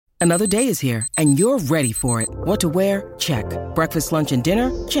Another day is here, and you're ready for it. What to wear? Check. Breakfast, lunch, and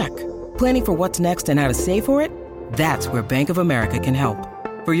dinner? Check. Planning for what's next and how to save for it? That's where Bank of America can help.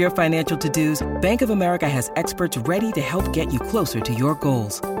 For your financial to-dos, Bank of America has experts ready to help get you closer to your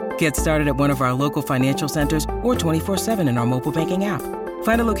goals. Get started at one of our local financial centers or 24/7 in our mobile banking app.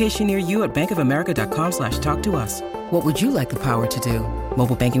 Find a location near you at bankofamerica.com/talktous. What would you like the power to do?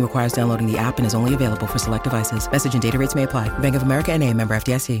 Mobile banking requires downloading the app and is only available for select devices. Message and data rates may apply. Bank of America N.A., member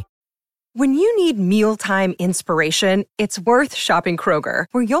FDIC. When you need mealtime inspiration, it's worth shopping Kroger,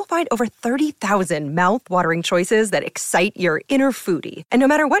 where you'll find over 30,000 mouth-watering choices that excite your inner foodie. And no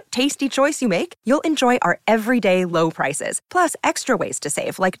matter what tasty choice you make, you'll enjoy our everyday low prices, plus extra ways to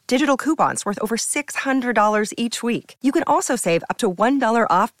save, like digital coupons worth over $600 each week. You can also save up to $1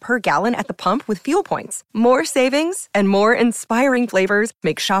 off per gallon at the pump with fuel points. More savings and more inspiring flavors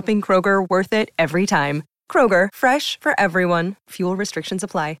make shopping Kroger worth it every time. Kroger, fresh for everyone. Fuel restrictions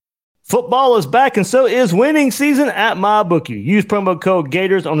apply. Football is back, and so is winning season at MyBookie. Use promo code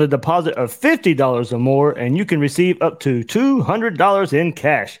Gators on the deposit of $50 or more, and you can receive up to $200 in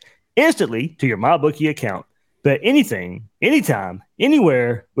cash instantly to your MyBookie account. Bet anything, anytime,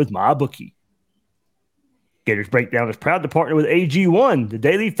 anywhere with MyBookie. Gators Breakdown is proud to partner with AG1, the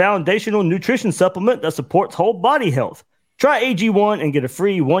daily foundational nutrition supplement that supports whole body health. Try AG1 and get a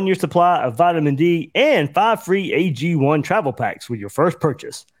free 1-year supply of vitamin D and 5 free AG1 travel packs with your first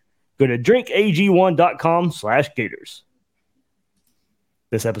purchase. Go to drinkag1.com/Gators.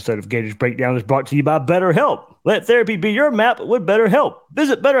 This episode of Gators Breakdown is brought to you by BetterHelp. Let therapy be your map with BetterHelp.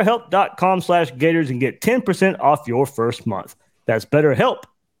 Visit betterhelp.com/Gators and get 10% off your first month. That's BetterHelp,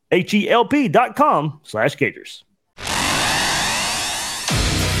 HELP.com/Gators.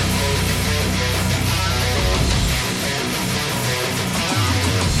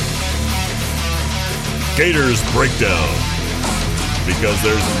 Gators Breakdown. Because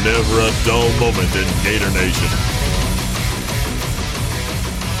there's never a dull moment in Gator Nation.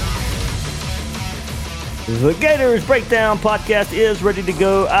 The Gators Breakdown podcast is ready to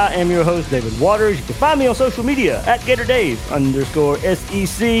go. I am your host, David Waters. You can find me on social media at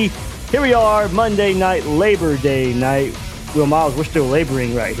GatorDave_SEC. Here we are, Monday night, Labor Day night. Will Miles, we're still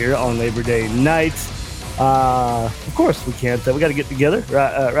laboring right here on Labor Day night. Of course we can't. We got to get together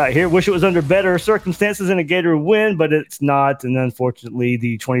right here. Wish it was under better circumstances and a Gator win, but it's not. And unfortunately,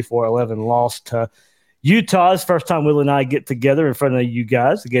 the 24-11 loss to Utah's first time Will and I get together in front of you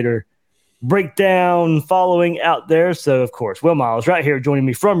guys. The Gator Breakdown following out there. So, of course, Will Miles right here joining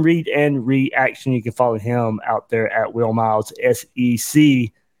me from Read and Reaction. You can follow him out there at Will Miles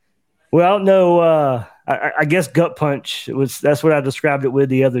SEC. Well, no, I guess gut punch that's what I described it with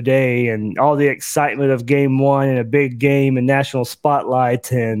the other day, and all the excitement of game one and a big game and national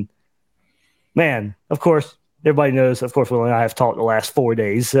spotlight. And man, of course, everybody knows, of course, Will and I have talked the last 4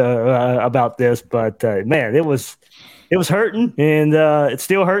 days about this, but man, it was hurting, and it's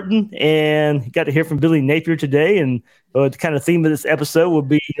still hurting. And got to hear from Billy Napier today, and the kind of theme of this episode will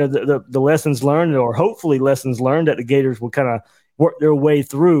be the lessons learned, or hopefully lessons learned, that the Gators will kind of work their way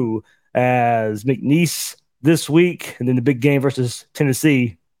through as McNeese this week, and then the big game versus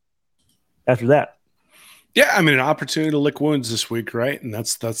Tennessee after that. Yeah, I mean, an opportunity to lick wounds this week, right? And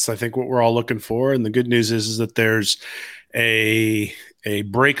that's I think what we're all looking for. And the good news is that there's a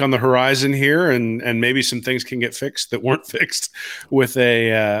break on the horizon here, and maybe some things can get fixed that weren't fixed with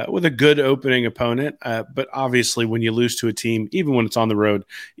a good opening opponent. But obviously, when you lose to a team, even when it's on the road,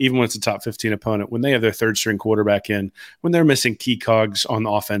 even when it's a top 15 opponent, when they have their third string quarterback in, when they're missing key cogs on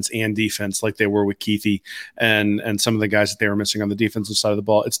offense and defense, like they were with Keithy and some of the guys that they were missing on the defensive side of the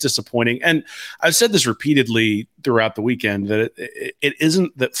ball, it's disappointing. And I've said this repeatedly throughout the weekend, that it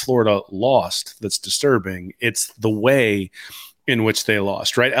isn't that Florida lost that's disturbing. It's the way in which they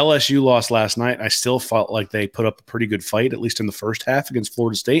lost, right? LSU lost last night. I still felt like they put up a pretty good fight, at least in the first half, against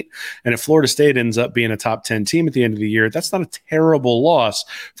Florida State. And if Florida State ends up being a top 10 team at the end of the year, that's not a terrible loss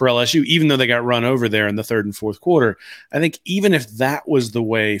for LSU, even though they got run over there in the third and fourth quarter. I think even if that was the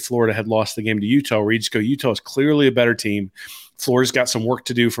way Florida had lost the game to Utah, where you just go, Utah is clearly a better team, Florida's got some work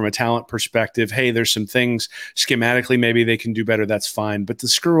to do from a talent perspective. Hey, there's some things schematically maybe they can do better. That's fine. But to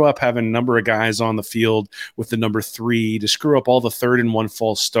screw up having a number of guys on the field with the number 3, to screw up all the 3rd and 1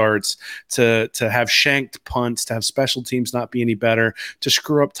 false starts, to have shanked punts, to have special teams not be any better, to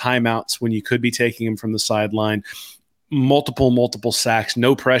screw up timeouts when you could be taking them from the sideline, multiple sacks,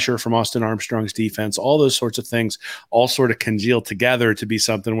 no pressure from Austin Armstrong's defense, all those sorts of things all sort of congeal together to be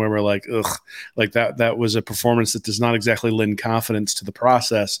something where we're like, ugh, like that was a performance that does not exactly lend confidence to the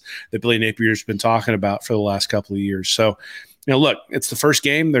process that Billy Napier's been talking about for the last couple of years. So, look, it's the first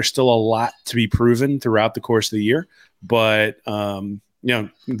game. There's still a lot to be proven throughout the course of the year, but they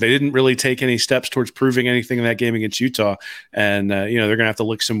didn't really take any steps towards proving anything in that game against Utah. And, they're going to have to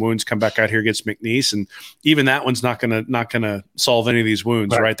lick some wounds, come back out here against McNeese. And even that one's not going to solve any of these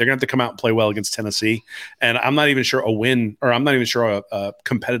wounds, right? They're going to have to come out and play well against Tennessee. And I'm not even sure a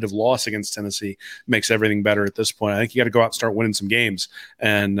competitive loss against Tennessee makes everything better at this point. I think you got to go out and start winning some games.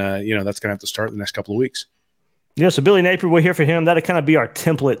 And, that's going to have to start in the next couple of weeks. Yeah, so Billy Napier, we'll hear from him. That'll kind of be our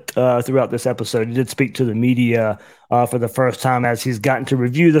template throughout this episode. He did speak to the media for the first time as he's gotten to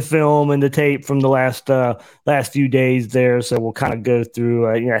review the film and the tape from the last few days there. So we'll kind of go through,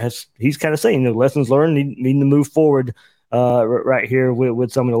 he's kind of saying the lessons learned, needing to move forward right here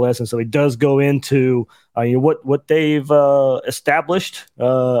with some of the lessons. So he does go into what they've established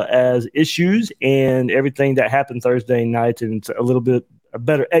as issues and everything that happened Thursday night, and it's a little bit a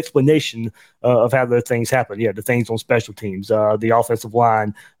better explanation of how those things happen. Yeah, the things on special teams, the offensive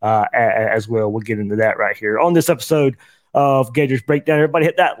line as well. We'll get into that right here on this episode of Gators Breakdown. Everybody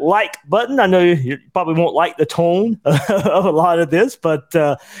hit that like button. I know you probably won't like the tone of a lot of this, but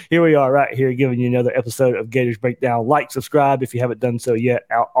here we are right here giving you another episode of Gators Breakdown. Like, subscribe if you haven't done so yet.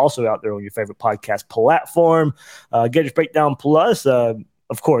 Also out there on your favorite podcast platform. Gators Breakdown Plus,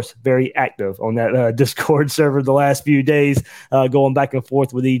 of course, very active on that Discord server the last few days, going back and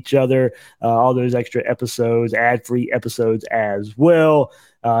forth with each other, all those extra episodes, ad-free episodes as well.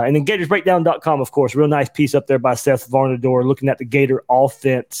 And then GatorsBreakdown.com, of course, real nice piece up there by Seth Varnador looking at the Gator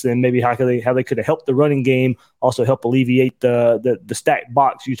offense and maybe how they could have helped the running game, also help alleviate the stacked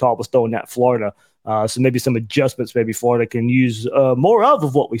box Utah was throwing at Florida. So maybe some adjustments maybe Florida can use more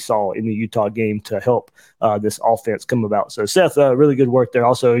of what we saw in the Utah game to help this offense come about. So Seth, really good work there.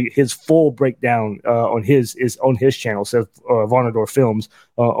 Also, his full breakdown on his channel, Seth Varnador Films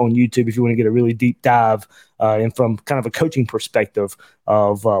on YouTube, if you want to get a really deep dive and from kind of a coaching perspective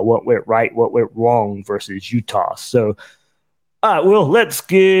of what went right, what went wrong versus Utah. So all right, well, let's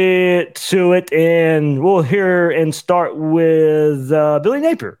get to it, and we'll hear and start with Billy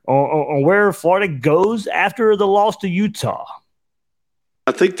Napier on where Florida goes after the loss to Utah.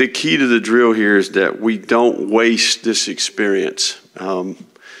 I think the key to the drill here is that we don't waste this experience. And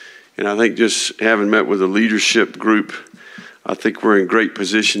I think just having met with a leadership group, I think we're in great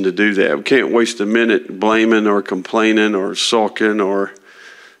position to do that. We can't waste a minute blaming or complaining or sulking or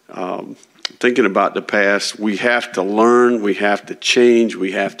thinking about the past. We have to learn, we have to change,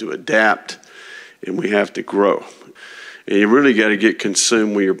 we have to adapt, and we have to grow. And you really got to get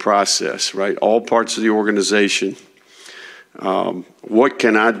consumed with your process, right? All parts of the organization. What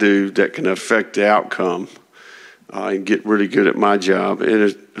can I do that can affect the outcome and get really good at my job?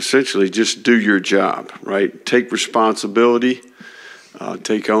 And essentially just do your job, right? Take responsibility,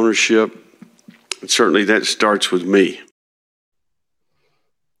 take ownership. And certainly that starts with me.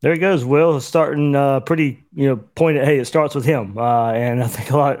 There he goes, Will, starting pretty, pointed. Hey, it starts with him, and I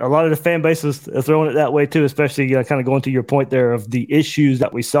think a lot of the fan base is throwing it that way too. Especially, kind of going to your point there of the issues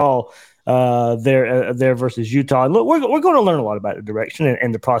that we saw there versus Utah. And look, we're going to learn a lot about the direction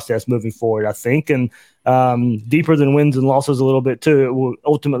and the process moving forward, I think, and deeper than wins and losses a little bit too. It will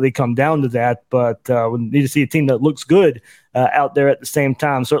ultimately come down to that, but we need to see a team that looks good out there at the same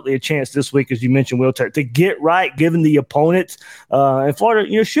time. Certainly a chance this week, as you mentioned, Will, to get right, given the opponents. And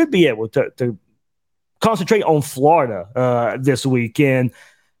Florida, should be able to concentrate on Florida this weekend.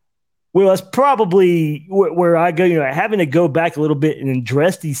 Well, that's probably where I go, having to go back a little bit and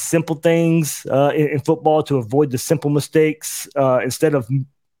address these simple things in football to avoid the simple mistakes instead of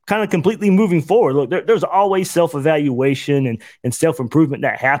kind of completely moving forward. Look, there's always self-evaluation and self-improvement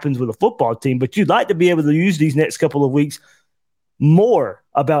that happens with a football team, but you'd like to be able to use these next couple of weeks more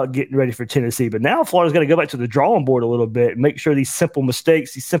about getting ready for Tennessee. But now Florida's got to go back to the drawing board a little bit and make sure these simple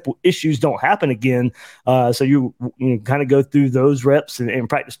mistakes, these simple issues don't happen again. So you kind of go through those reps and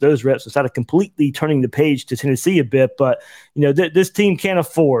practice those reps instead of completely turning the page to Tennessee a bit. But, this team can't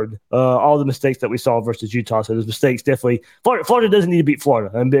afford all the mistakes that we saw versus Utah. So those mistakes definitely – Florida doesn't need to beat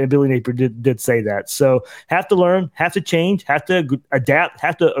Florida. And Billy Napier did say that. So have to learn, have to change, have to adapt,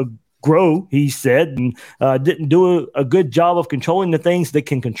 have to grow, he said, and didn't do a good job of controlling the things they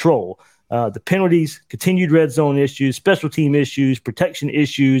can control. The penalties, continued red zone issues, special team issues, protection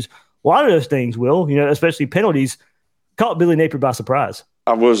issues, a lot of those things, Will, especially penalties, caught Billy Napier by surprise.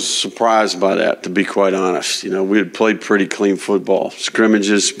 I was surprised by that, to be quite honest. We had played pretty clean football.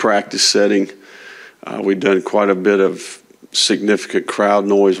 Scrimmages, practice setting. We'd done quite a bit of significant crowd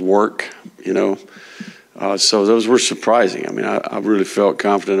noise work, So those were surprising. I mean, I really felt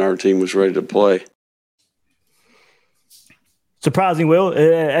confident our team was ready to play. Surprising, Will,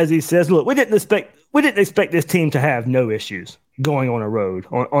 as he says, look, we didn't expect this team to have no issues. going on a road,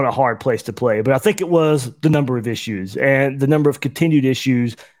 on a hard place to play. But I think it was the number of issues and the number of continued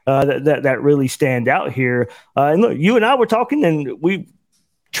issues that really stand out here. And look, you and I were talking, and we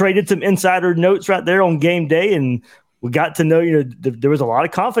traded some insider notes right there on game day, and we got to know, there was a lot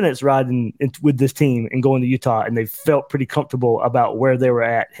of confidence riding with this team and going to Utah, and they felt pretty comfortable about where they were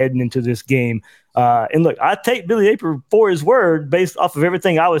at heading into this game. And look, I take Billy Napier for his word based off of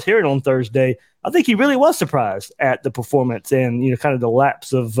everything I was hearing on Thursday. I think he really was surprised at the performance and, kind of the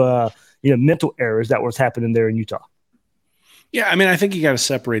lapse of, mental errors that was happening there in Utah. Yeah, I mean, I think you got to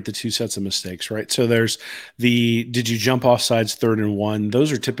separate the two sets of mistakes, right? So there's did you jump off sides 3rd and 1?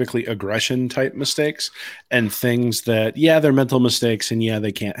 Those are typically aggression type mistakes and things that, they're mental mistakes and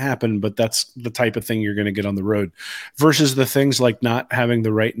they can't happen, but that's the type of thing you're going to get on the road versus the things like not having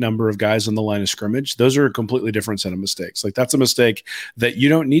the right number of guys on the line of scrimmage. Those are a completely different set of mistakes. Like that's a mistake that you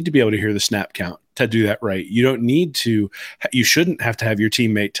don't need to be able to hear the snap count to do that right. You shouldn't have to have your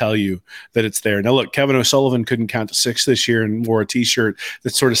teammate tell you that it's there. Now, look, Kevin O'Sullivan couldn't count to 6 this year and wore a t-shirt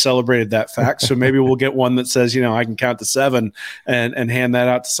that sort of celebrated that fact. So maybe we'll get one that says, I can count to 7 and hand that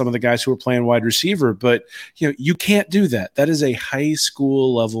out to some of the guys who are playing wide receiver. But, you can't do that. That is a high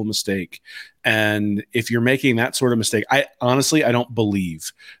school level mistake. And if you're making that sort of mistake, I don't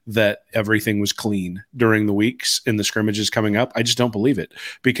believe that everything was clean during the weeks in the scrimmages coming up. I just don't believe it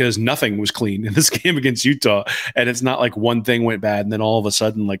because nothing was clean in this game against Utah. And it's not like one thing went bad and then all of a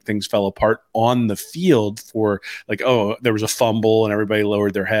sudden like things fell apart on the field for like, oh, there was a fumble and everybody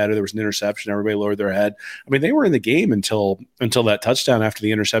lowered their head, or there was an interception, everybody lowered their head. I mean, they were in the game until that touchdown after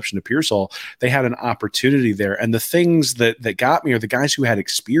the interception to Pearsall. They had an opportunity there. And the things that got me are the guys who had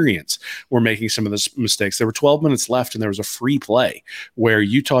experience were making some of those mistakes. There were 12 minutes left and there was a free play where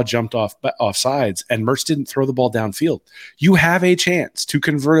Utah jumped off sides and Mertz didn't throw the ball downfield. You have a chance to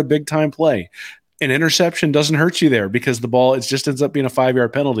convert a big time play. An interception doesn't hurt you there because the ball, it just ends up being a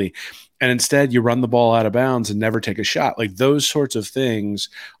 5-yard penalty. And instead you run the ball out of bounds and never take a shot. Like those sorts of things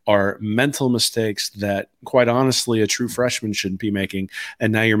are mental mistakes that quite honestly, a true freshman shouldn't be making.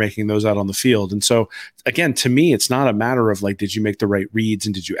 And now you're making those out on the field. And so again, to me, it's not a matter of like, did you make the right reads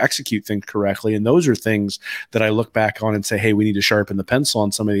and did you execute things correctly? And those are things that I look back on and say, hey, we need to sharpen the pencil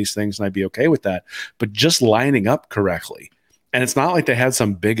on some of these things. And I'd be okay with that, but just lining up correctly. And it's not like they had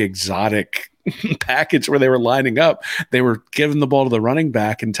some big exotic package where they were lining up. They were giving the ball to the running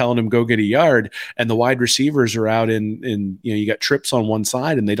back and telling him go get a yard, and the wide receivers are out in you got trips on one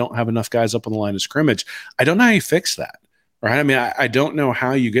side and they don't have enough guys up on the line of scrimmage. I don't know how you fix that. Right? I mean, I don't know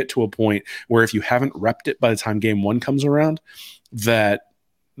how you get to a point where if you haven't repped it by the time game 1 comes around, that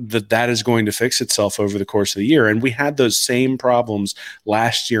is going to fix itself over the course of the year. And we had those same problems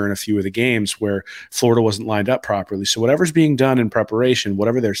last year in a few of the games where Florida wasn't lined up properly. So whatever's being done in preparation,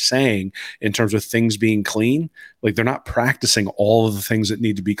 whatever they're saying in terms of things being clean, like they're not practicing all of the things that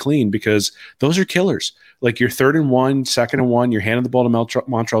need to be clean because those are killers. Like you're 3rd and 1, 2nd and 1, you're handing the ball to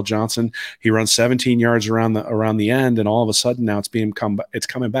Montrell Johnson. He runs 17 yards around the end, and all of a sudden now it's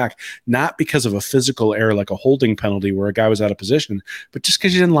coming back, not because of a physical error like a holding penalty where a guy was out of position, but just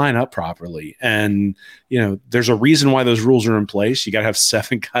because you didn't line up properly. And there's a reason why those rules are in place. You got to have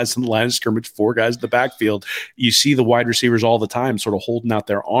 7 guys in the line of scrimmage, 4 guys in the backfield. You see the wide receivers all the time sort of holding out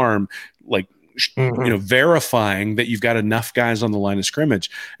their arm, like verifying that you've got enough guys on the line of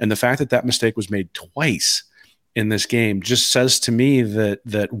scrimmage. And the fact that mistake was made twice in this game just says to me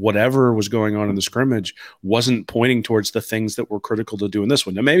that whatever was going on in the scrimmage wasn't pointing towards the things that were critical to do in this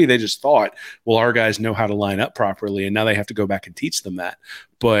one. Now, maybe they just thought, well, our guys know how to line up properly, and now they have to go back and teach them that.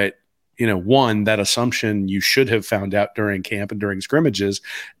 But one, that assumption you should have found out during camp and during scrimmages.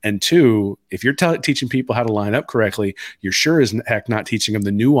 And 2, if you're teaching people how to line up correctly, you're sure as heck not teaching them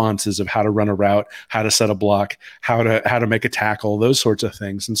the nuances of how to run a route, how to set a block, how to make a tackle, those sorts of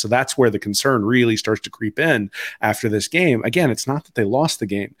things. And so that's where the concern really starts to creep in after this game. Again, it's not that they lost the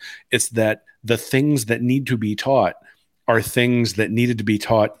game. It's that the things that need to be taught are things that needed to be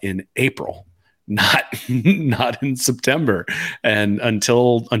taught in April. Not in September. And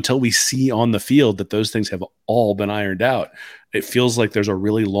until we see on the field that those things have all been ironed out, it feels like there's a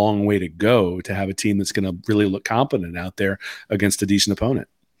really long way to go to have a team that's going to really look competent out there against a decent opponent.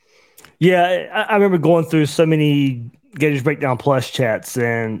 Yeah, I remember going through so many Gators Breakdown Plus chats,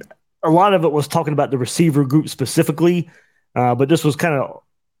 and a lot of it was talking about the receiver group specifically, but this was kind of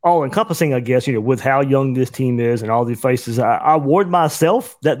all-encompassing, I guess, with how young this team is and all the faces. I warned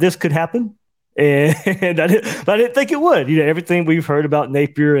myself that this could happen. And I didn't think it would. Everything we've heard about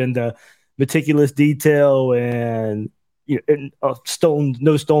Napier and the meticulous detail and no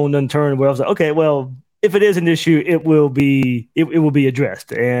stone unturned. Where I was like, okay, well, if it is an issue, it will be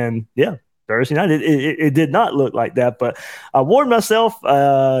addressed. And yeah, Thursday night, it did not look like that. But I warned myself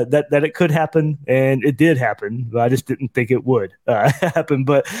that it could happen, and it did happen. But I just didn't think it would happen.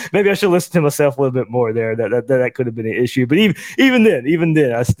 But maybe I should listen to myself a little bit more there. That could have been an issue. But even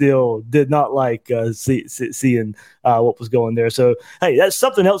then, I still did not like seeing what was going there. So hey, that's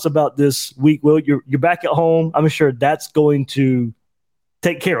something else about this week. Will, you're back at home. I'm sure that's going to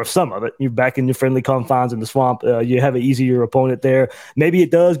take care of some of it. You're back in your friendly confines in the swamp. You have an easier opponent there. Maybe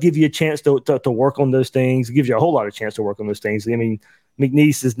it does give you a chance to work on those things. It gives you a whole lot of chance to work on those things. I mean,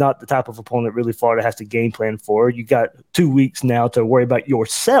 McNeese is not the type of opponent really Florida has to game plan for. You got 2 weeks now to worry about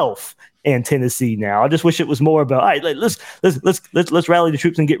yourself and Tennessee now. I just wish it was more about, all right, let's rally the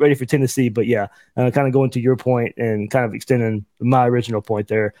troops and get ready for Tennessee. But yeah, kind of going to your point and kind of extending my original point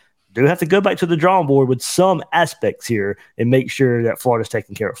there. Do have to go back to the drawing board with some aspects here and make sure that Florida's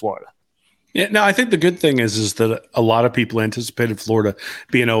taking care of Florida. Yeah, no, I think the good thing is that a lot of people anticipated Florida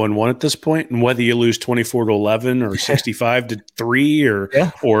being 0-1 at this point, and whether you lose 24-11 or 65-3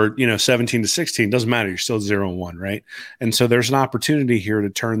 or 17-16 doesn't matter. You're still 0-1, right? And so there's an opportunity here to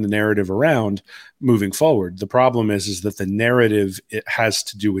turn the narrative around moving forward. The problem is that the narrative, it has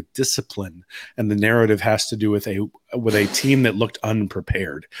to do with discipline, and the narrative has to do with a team that looked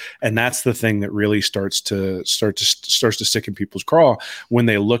unprepared, and that's the thing that really starts to stick in people's craw when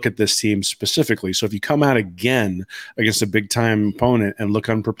they look at this team specifically. So if you come out again against a big time opponent and look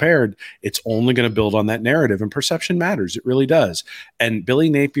unprepared, it's only going to build on that narrative, and perception matters. It really does. And Billy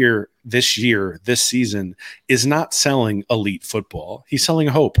Napier this season is not selling elite football. He's selling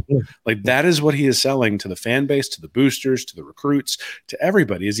hope. Like, that is what he is selling to the fan base, to the boosters, to the recruits, to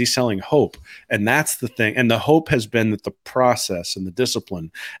everybody. Is he's selling hope. And that's the thing. And the hope has been that the process and the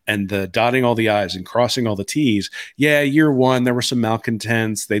discipline and the dotting all the I's and crossing all the T's. Yeah, year one, there were some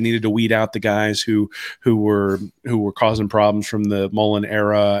malcontents. They needed to weed out the guys who were causing problems from the Mullen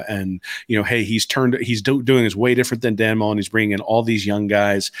era. And, hey, he's doing this way different than Dan Mullen. He's bringing in all these young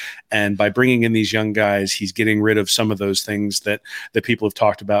guys. And by bringing in these young guys, he's getting rid of some of those things that people have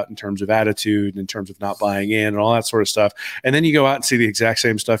talked about in terms of attitude, in terms of not buying in and all that sort of stuff. And then you go out and see the exact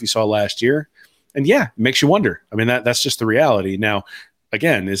same stuff you saw last year. And yeah, it makes you wonder. I mean, that's just the reality. Now,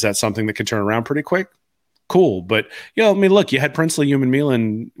 again, is that something that can turn around pretty quick? Cool. But, look, you had Princely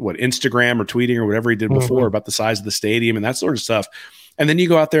Human-Mealan, Instagram or tweeting or whatever he did before about the size of the stadium and that sort of stuff. And then you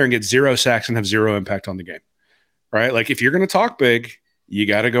go out there and get 0 sacks and have 0 impact on the game, right? Like, if you're going to talk big, you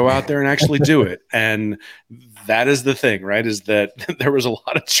got to go out there and actually do it. And that is the thing, right? Is that there was a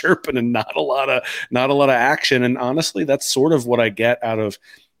lot of chirping and not a lot of action. And honestly, that's sort of what I get out of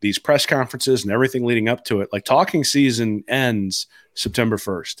these press conferences and everything leading up to it. Like, talking season ends September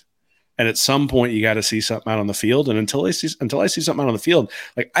 1st. And at some point you got to see something out on the field. And until I see something out on the field,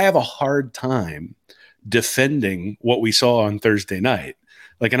 like, I have a hard time defending what we saw on Thursday night.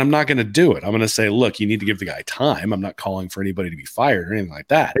 Like, and I'm not going to do it. I'm going to say, look, you need to give the guy time. I'm not calling for anybody to be fired or anything like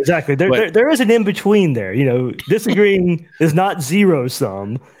that. Exactly. There is an in-between there. Disagreeing is not zero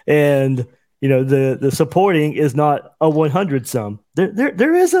sum, and the supporting is not a 100 sum.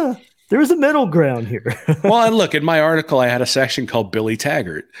 There is a middle ground here. Well, and look, in my article, I had a section called Billy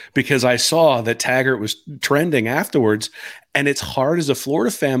Taggart, because I saw that Taggart was trending afterwards, and it's hard as a Florida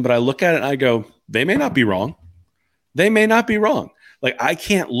fan, but I look at it and I go, they may not be wrong. They may not be wrong. Like, I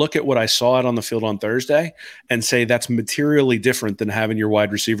can't look at what I saw out on the field on Thursday and say that's materially different than having your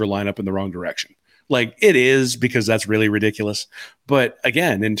wide receiver line up in the wrong direction. Like, it is, because that's really ridiculous. But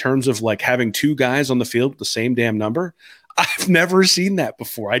again, in terms of like having 2 guys on the field with the same damn number, I've never seen that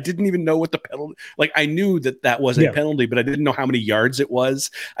before. I didn't even know what the penalty, like, I knew that was a penalty, but I didn't know how many yards it was.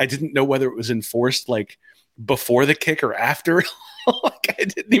 I didn't know whether it was enforced like before the kick or after. Like, I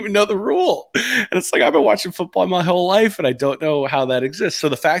didn't even know the rule. And it's like, I've been watching football my whole life and I don't know how that exists. So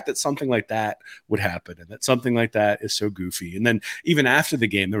the fact that something like that would happen and that something like that is so goofy. And then even after the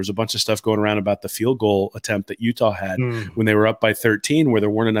game, there was a bunch of stuff going around about the field goal attempt that Utah had when they were up by 13, where there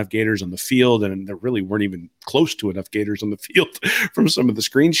weren't enough Gators on the field, and there really weren't even close to enough Gators on the field from some of the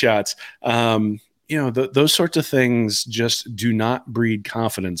screenshots. Those sorts of things just do not breed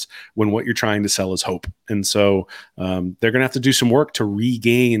confidence when what you're trying to sell is hope. And so they're going to have to do some work to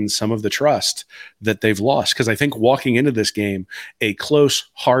regain some of the trust that they've lost. Because I think walking into this game, a close,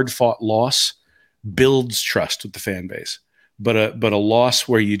 hard-fought loss builds trust with the fan base. But a loss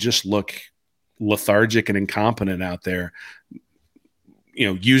where you just look lethargic and incompetent out there,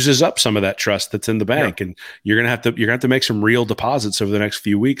 uses up some of that trust that's in the bank. And you're going to have to make some real deposits over the next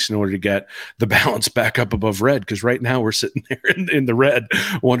few weeks in order to get the balance back up above red. Because right now we're sitting there in the red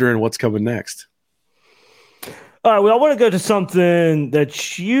wondering what's coming next. All right, well, I want to go to something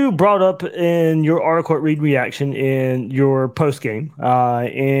that you brought up in your article at Read Reaction in your post game.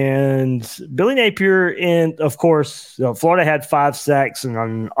 And Billy Napier, and of course, Florida had 5 sacks,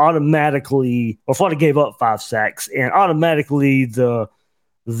 and Florida gave up 5 sacks, and automatically the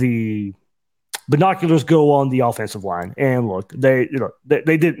binoculars go on the offensive line. And look, they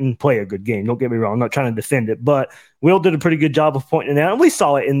didn't play a good game. Don't get me wrong. I'm not trying to defend it, but Will did a pretty good job of pointing it out, and we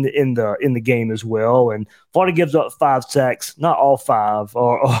saw it in the game as well. And Florida gives up 5 sacks. Not all five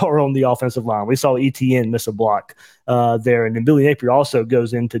are on the offensive line. We saw ETN miss a block there, and then Billy Napier also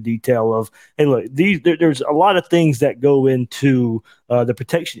goes into detail of, hey, look, there's a lot of things that go into the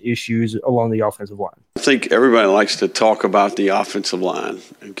protection issues along the offensive line. I think everybody likes to talk about the offensive line,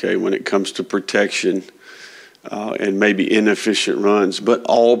 okay, when it comes to protection and maybe inefficient runs, but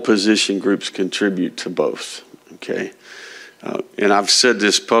all position groups contribute to both, okay? And I've said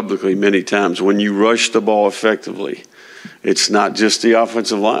this publicly many times. When you rush the ball effectively, it's not just the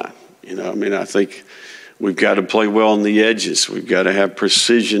offensive line. I think we've got to play well on the edges. We've got to have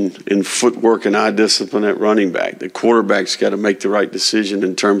precision in footwork and eye discipline at running back. The quarterback's got to make the right decision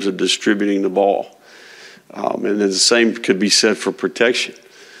in terms of distributing the ball. And then the same could be said for protection.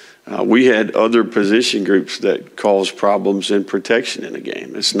 We had other position groups that caused problems in protection in the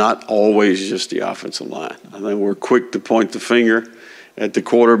game. It's not always just the offensive line. I think we're quick to point the finger at the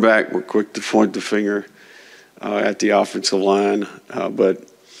quarterback. We're quick to point the finger at the offensive line.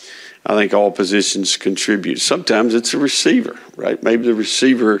 But I think all positions contribute. Sometimes it's a receiver, right? Maybe the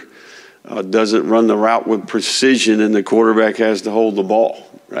receiver doesn't run the route with precision and the quarterback has to hold the ball,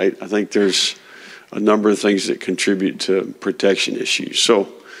 right? I think there's a number of things that contribute to protection issues. So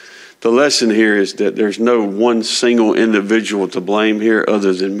the lesson here is that there's no one single individual to blame here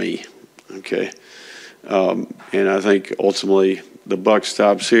other than me, okay? And I think ultimately the buck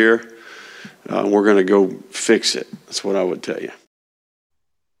stops here. We're going to go fix it. That's what I would tell you.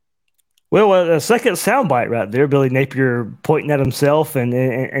 Well, a second soundbite right there, Billy Napier pointing at himself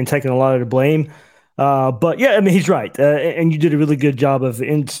and taking a lot of the blame. But yeah, he's right, and you did a really good job of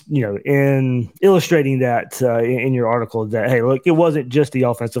in illustrating that in your article. That, hey, look, it wasn't just the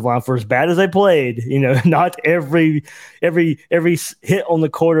offensive line. For as bad as they played, not every hit on the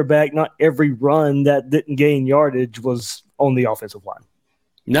quarterback, not every run that didn't gain yardage was on the offensive line.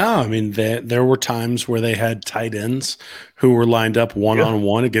 No, there were times where they had tight ends who were lined up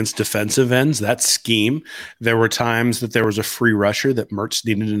one-on-one against defensive ends. That scheme. There were times that there was a free rusher that Mertz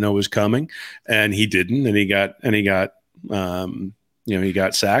needed to know was coming, and he didn't, and he got he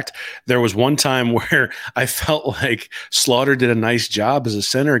got sacked. There was one time where I felt like Slaughter did a nice job as a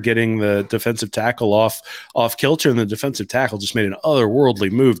center getting the defensive tackle off kilter, and the defensive tackle just made an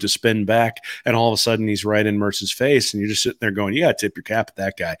otherworldly move to spin back, and all of a sudden he's right in Mertz's face, and you're just sitting there going, you got to tip your cap at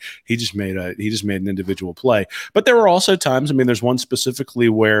that guy. He just made an individual play. But there were also times, there's one specifically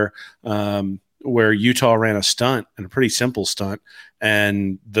where Utah ran a stunt, and a pretty simple stunt,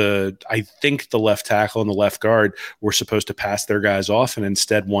 and I think the left tackle and the left guard were supposed to pass their guys off, and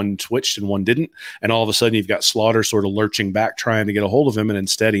instead one switched and one didn't, and all of a sudden you've got Slaughter sort of lurching back trying to get a hold of him, and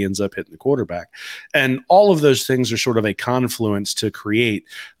instead he ends up hitting the quarterback. And all of those things are sort of a confluence to create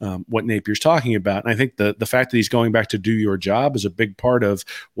what Napier's talking about. And I think the fact that he's going back to do your job is a big part of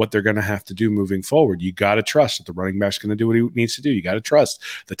what they're going to have to do moving forward. You got to trust that the running back's going to do what he needs to do. You got to trust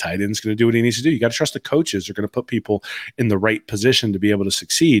the tight end's going to do what he needs to do. You got to trust the coaches are going to put people in the right position to be able to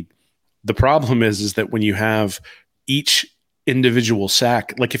succeed. The problem is that when you have each individual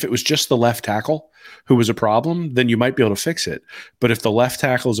sack, like if it was just the left tackle who was a problem, then you might be able to fix it. But if the left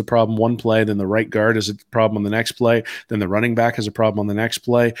tackle is a problem one play, then the right guard is a problem on the next play, then the running back is a problem on the next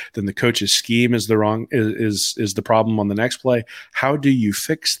play, then the coach's scheme is the problem on the next play. How do you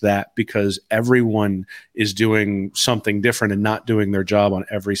fix that? Because everyone is doing something different and not doing their job on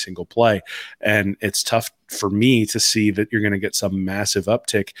every single play. And it's tough for me to see that you're going to get some massive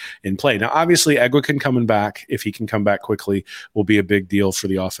uptick in play. Now, obviously, Egwukin coming back, if he can come back quickly, will be a big deal for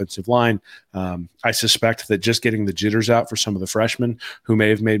the offensive line. I suspect that just getting the jitters out for some of the freshmen who may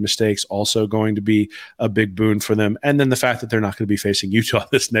have made mistakes also going to be a big boon for them. And then the fact that they're not going to be facing Utah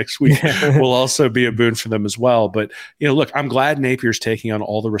this next week will also be a boon for them as well. But, look, I'm glad Napier's taking on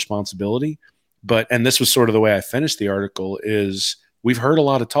all the responsibility. And this was sort of the way I finished the article, is we've heard a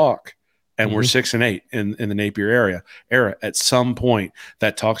lot of talk. And we're 6-8 in the Napier era. At some point,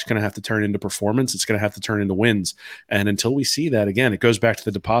 that talk's going to have to turn into performance. It's going to have to turn into wins. And until we see that, again, it goes back to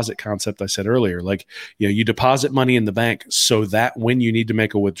the deposit concept I said earlier. Like, you deposit money in the bank so that when you need to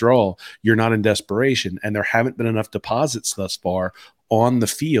make a withdrawal, you're not in desperation. And there haven't been enough deposits thus far on the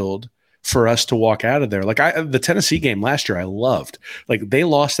field for us to walk out of there. Like the Tennessee game last year, I loved. Like, they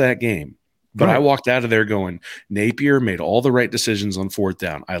lost that game. But I walked out of there going, Napier made all the right decisions on fourth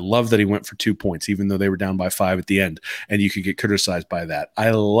down. I love that he went for 2 points, even though they were down by 5 at the end, and you could get criticized by that.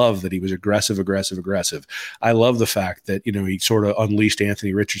 I love that he was aggressive. I love the fact that, he sort of unleashed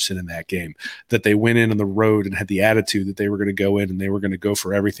Anthony Richardson in that game, that they went in on the road and had the attitude that they were going to go in and they were going to go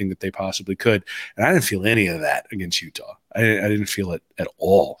for everything that they possibly could. And I didn't feel any of that against Utah. I didn't feel it at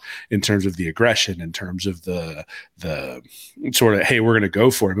all in terms of the aggression, in terms of the sort of, hey, we're going to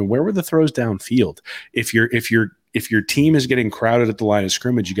go for it. I mean, where were the throws downfield? If your team is getting crowded at the line of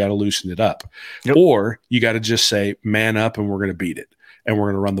scrimmage, you got to loosen it up, or you got to just say, man up, and we're going to beat it, and we're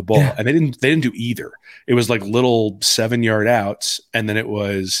going to run the ball. Yeah. And they didn't do either. It was like little 7-yard outs, and then it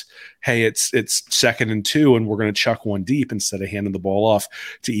was, hey, it's 2nd and 2, and we're going to chuck one deep instead of handing the ball off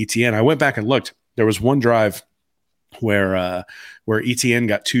to ETN. I went back and looked. There was one drive where ETN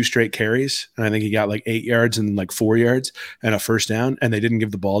got 2 straight carries, and I think he got like 8 yards and like 4 yards and a first down, and they didn't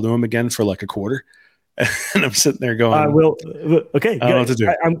give the ball to him again for like a quarter. And I'm sitting there going, okay, I don't know what to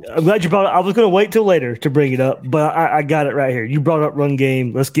do. I'm glad you brought it. I was going to wait till later to bring it up, but I got it right here. You brought up run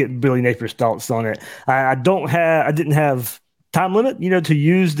game. Let's get Billy Napier's thoughts on it. I didn't have time limit, to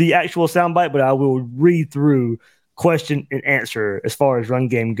use the actual soundbite, but I will read through question and answer as far as run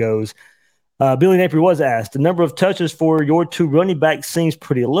game goes. Billy Napier was asked, the number of touches for your 2 running backs seems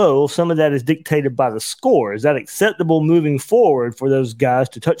pretty low. Some of that is dictated by the score. Is that acceptable moving forward for those guys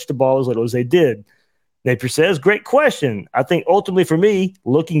to touch the ball as little as they did? Napier says, great question. I think ultimately for me,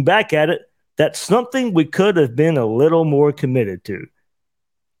 looking back at it, that's something we could have been a little more committed to.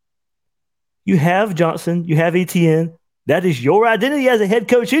 You have Johnson, you have ETN. That is your identity as a head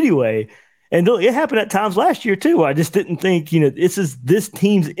coach anyway. And it happened at times last year, too. I just didn't think, this is this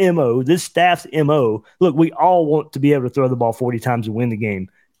team's MO, this staff's MO. Look, we all want to be able to throw the ball 40 times and win the game.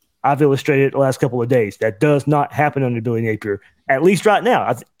 I've illustrated it the last couple of days. That does not happen under Billy Napier, at least right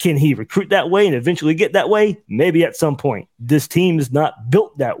now. Can he recruit that way and eventually get that way? Maybe at some point. This team is not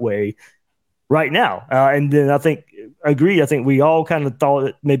built that way right now. And then I think we all kind of thought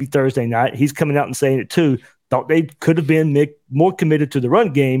that maybe Thursday night, he's coming out and saying it too, thought they could have been more committed to the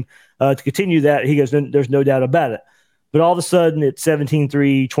run game. To continue that, he goes, there's no doubt about it. But all of a sudden, it's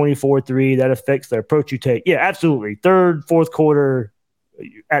 17-3, 24-3. That affects the approach you take. Yeah, absolutely. Third, fourth quarter,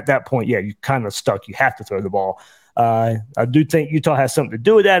 at that point, yeah, you're kind of stuck. You have to throw the ball. I do think Utah has something to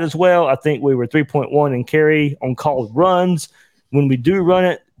do with that as well. I think we were 3.1 in carry on called runs. When we do run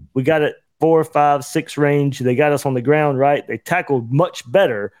it, we got it 4, 5, 6 range. They got us on the ground, right? They tackled much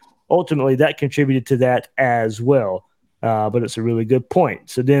better. Ultimately, that contributed to that as well. But it's a really good point.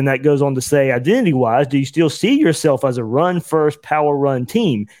 So then that goes on to say, identity-wise, do you still see yourself as a run-first, power-run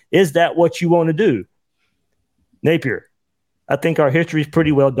team? Is that what you want to do? Napier, I think our history is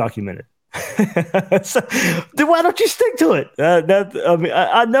pretty well documented. So, then why don't you stick to it?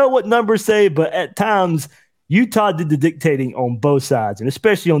 I know what numbers say, but at times, Utah did the dictating on both sides, and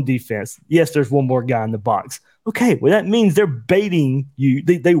especially on defense. Yes, there's one more guy in the box. Okay, well, that means they're baiting you.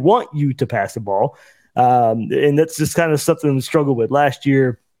 They want you to pass the ball. And that's just kind of something we struggled with last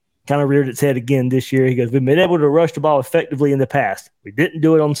year, kind of reared its head again this year. He goes, we've been able to rush the ball effectively in the past. We didn't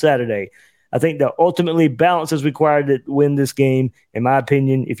do it on Saturday. I think that ultimately balance is required to win this game, in my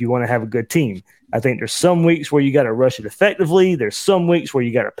opinion, if you want to have a good team. I think there's some weeks where you got to rush it effectively. There's some weeks where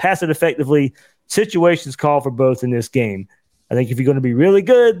you got to pass it effectively. Situations call for both in this game. I think if you're going to be really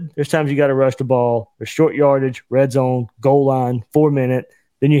good, there's times you got to rush the ball. There's short yardage, red zone, goal line, 4-minute.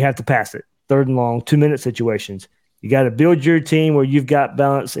 Then you have to pass it. 3rd and long, 2-minute situations. You got to build your team where you've got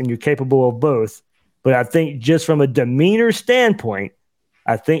balance and you're capable of both. But I think just from a demeanor standpoint,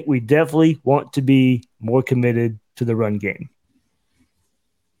 I think we definitely want to be more committed to the run game.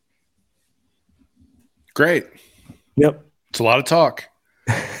 Great. Yep. It's a lot of talk.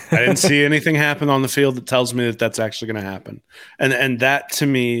 I didn't see anything happen on the field that tells me that that's actually going to happen. And that to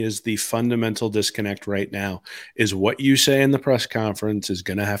me is the fundamental disconnect right now, is what you say in the press conference is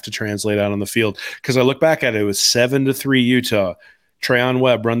going to have to translate out on the field. Because I look back at it, it was 7-3 Utah. Trayon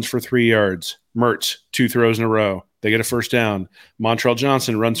Webb runs for 3 yards. Mertz, 2 throws in a row. They get a first down. Montrell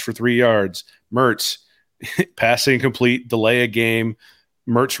Johnson runs for 3 yards. Mertz, passing complete, delay a game.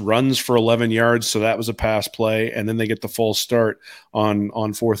 Mertz runs for 11 yards, so that was a pass play, and then they get the full start on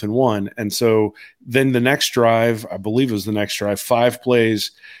 4th and 1. And so then the next drive, I believe it was the next drive, 5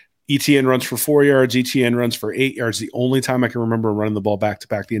 plays, ETN runs for 4 yards, ETN runs for 8 yards, the only time I can remember running the ball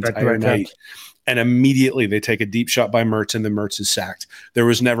back-to-back the entire night. And immediately they take a deep shot by Mertz, and then Mertz is sacked. There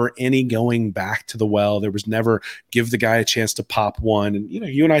was never any going back to the well. There was never give the guy a chance to pop one. And,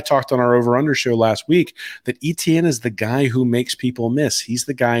 you and I talked on our over-under show last week that ETN is the guy who makes people miss. He's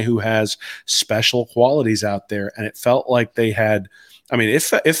the guy who has special qualities out there. And it felt like they had I mean,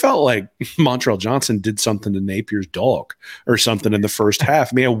 it felt like Montreal Johnson did something to Napier's dog or something in the first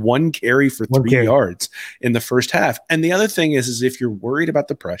half. I mean, a 1 carry for 3 yards in the first half. And the other thing is if you're worried about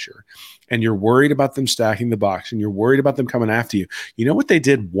the pressure and you're worried about them stacking the box and you're worried about them coming after you, you know what they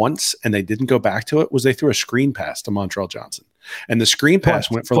did once and they didn't go back to it was they threw a screen pass to Montreal Johnson. And the screen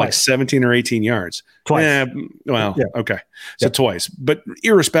pass went for like 17 or 18 yards. Twice. Okay. So twice. But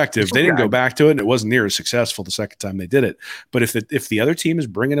irrespective, they didn't go back to it, and it wasn't near as successful the second time they did it. But if the other team is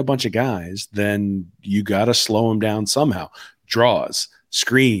bringing a bunch of guys, then you got to slow them down somehow. Draws,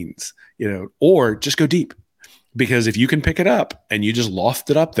 screens, or just go deep. Because if you can pick it up and you just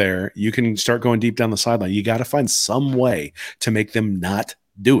loft it up there, you can start going deep down the sideline. You got to find some way to make them not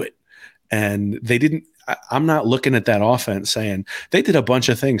do it. And they didn't. I'm not looking at that offense saying they did a bunch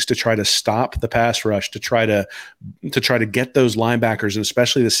of things to try to stop the pass rush, to try to get those linebackers and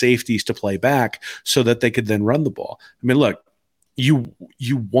especially the safeties to play back so that they could then run the ball. I mean, look, you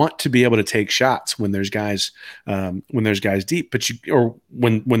want to be able to take shots when there's guys deep, but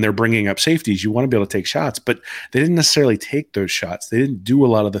when they're bringing up safeties, you want to be able to take shots, but they didn't necessarily take those shots. They didn't do a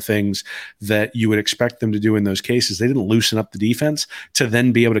lot of the things that you would expect them to do in those cases. They didn't loosen up the defense to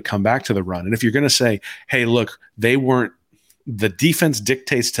then be able to come back to the run. And if you're going to say, hey, look, the defense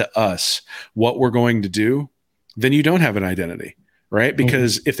dictates to us what we're going to do, then you don't have an identity, right?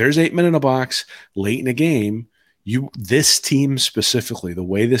 Because if there's 8 men in a box late in a game, this team specifically, the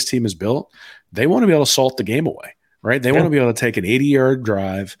way this team is built, they want to be able to salt the game away, right? They want to be able to take an 80-yard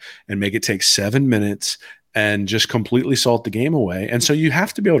drive and make it take 7 minutes and just completely salt the game away. And so you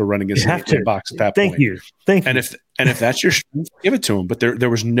have to be able to run against the box at that point. Thank you. And if that's your strength, give it to them. But there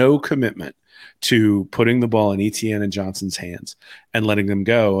was no commitment to putting the ball in Etienne and Johnson's hands and letting them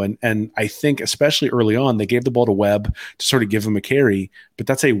go. And I think especially early on, they gave the ball to Webb to sort of give him a carry, but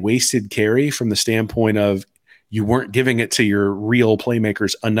that's a wasted carry from the standpoint of you weren't giving it to your real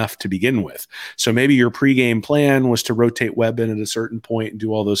playmakers enough to begin with. So maybe your pregame plan was to rotate Webb in at a certain point and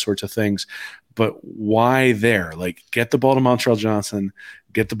do all those sorts of things. But why there? Like, get the ball to Montreal Johnson,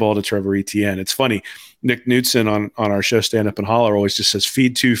 get the ball to Trevor Etienne. It's funny. Nick Knudsen on our show Stand Up and Holler always just says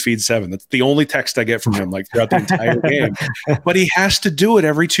feed 2, feed 7. That's the only text I get from him like throughout the entire game. But he has to do it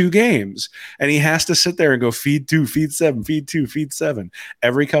every 2 games. And he has to sit there and go feed 2, feed 7, feed 2, feed 7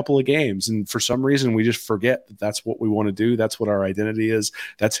 every couple of games. And for some reason, we just forget that that's what we want to do. That's what our identity is.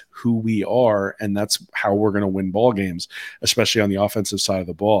 That's who we are. And that's how we're going to win ball games, especially on the offensive side of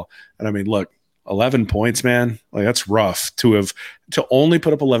the ball. And I mean, look, 11 points, man, like that's rough to only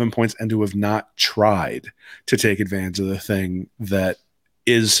put up 11 points and to have not tried to take advantage of the thing that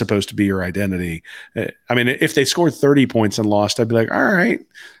is supposed to be your identity. I mean, if they scored 30 points and lost, I'd be like, all right,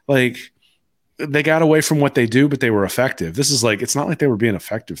 like they got away from what they do, but they were effective. This is like, it's not like they were being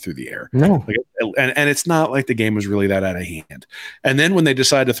effective through the air. No. And it's not like the game was really that out of hand. And then when they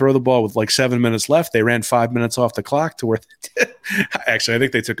decided to throw the ball with like 7 minutes left, they ran 5 minutes off the clock to where actually, I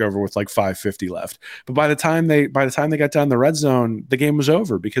think they took over with like 5:50 left. But by the time they got down the red zone, the game was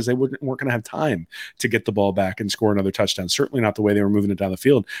over because they weren't going to have time to get the ball back and score another touchdown. Certainly not the way they were moving it down the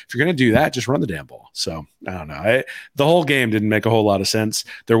field. If you're going to do that, just run the damn ball. So I don't know. The whole game didn't make a whole lot of sense.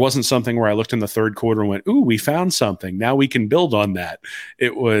 There wasn't something where I looked in the third quarter and went, ooh, we found something. Now we can build on that.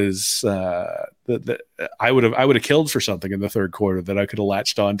 It was I would have killed for something in the third quarter that I could have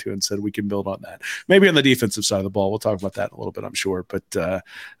latched onto and said we can build on that. Maybe on the defensive side of the ball. We'll talk about that in a little bit, I'm sure. But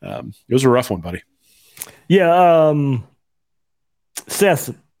it was a rough one, buddy. Yeah.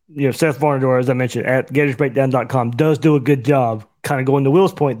 Seth Varnador, as I mentioned, at GatorsBreakdown.com does do a good job kind of going to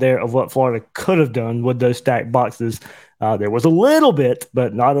Will's point there of what Florida could have done with those stacked boxes. There was a little bit,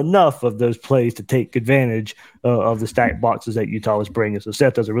 but not enough of those plays to take advantage of the stacked boxes that Utah was bringing. So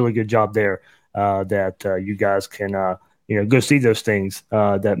Seth does a really good job there that you guys can go see those things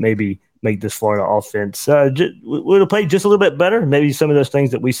that maybe make this Florida offense would have played just a little bit better. Maybe some of those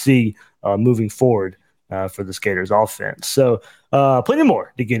things that we see moving forward for the Gators offense. So plenty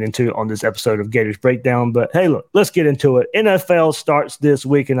more to get into on this episode of Gators Breakdown. But hey, look, let's get into it. NFL starts this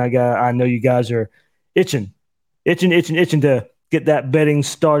week, and I know you guys are itching to get that betting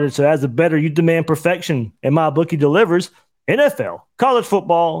started. So as a bettor, you demand perfection, and MyBookie delivers. NFL, college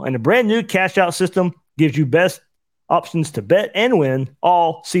football, and a brand new cash out system gives you best options to bet and win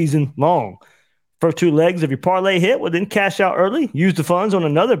all season long. First 2 legs of your parlay hit, well, then cash out early, use the funds on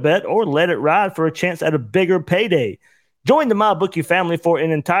another bet, or let it ride for a chance at a bigger payday. Join the MyBookie family for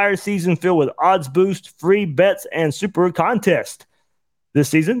an entire season filled with odds boost, free bets, and super contests. This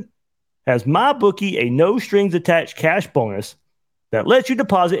season has MyBookie a no-strings-attached cash bonus that lets you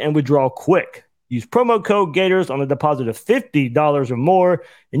deposit and withdraw quick. Use promo code Gators on a deposit of $50 or more,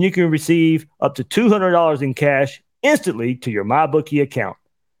 and you can receive up to $200 in cash instantly to your MyBookie account.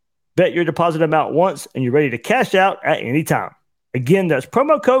 Bet your deposit amount once and you're ready to cash out at any time. Again, that's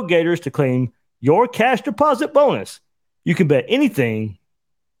promo code Gators to claim your cash deposit bonus. You can bet anything,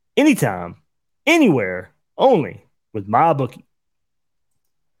 anytime, anywhere, only with MyBookie.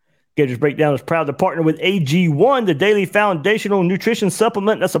 Gators Breakdown is proud to partner with AG1, the daily foundational nutrition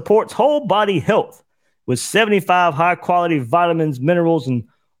supplement that supports whole body health. With 75 high-quality vitamins, minerals, and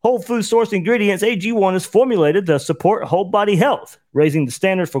whole food source ingredients, AG1 is formulated to support whole body health, raising the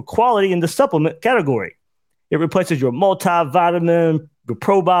standard for quality in the supplement category. It replaces your multivitamin, your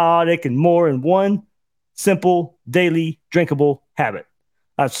probiotic, and more in one simple, daily, drinkable habit.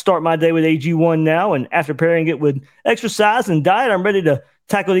 I start my day with AG1 now, and after pairing it with exercise and diet, I'm ready to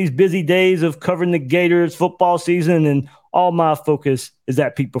tackle these busy days of covering the Gators football season, and all my focus is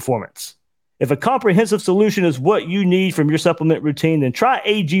at peak performance. If a comprehensive solution is what you need from your supplement routine, then try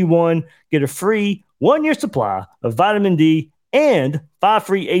AG1. Get a free 1-year supply of vitamin D and 5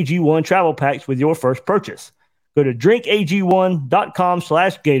 free AG1 travel packs with your first purchase. Go to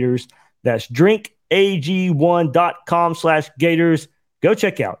drinkag1.com/Gators. That's drinkag1.com/Gators. Go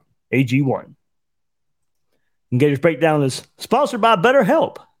check out AG1. And Gators Breakdown is sponsored by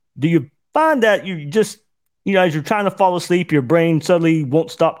BetterHelp. Do you find that you just, as you're trying to fall asleep, your brain suddenly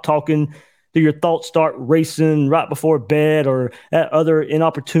won't stop talking? Do your thoughts start racing right before bed or at other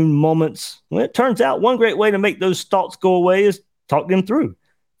inopportune moments? Well, it turns out one great way to make those thoughts go away is talk them through.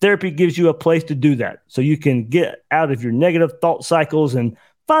 Therapy gives you a place to do that so you can get out of your negative thought cycles and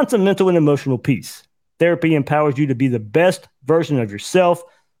find some mental and emotional peace. Therapy empowers you to be the best version of yourself,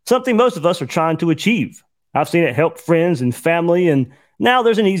 something most of us are trying to achieve. I've seen it help friends and family, and now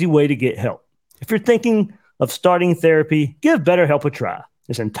there's an easy way to get help. If you're thinking of starting therapy, give BetterHelp a try.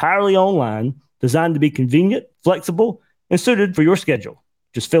 It's entirely online, designed to be convenient, flexible, and suited for your schedule.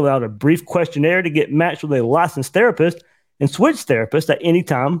 Just fill out a brief questionnaire to get matched with a licensed therapist and switch therapists at any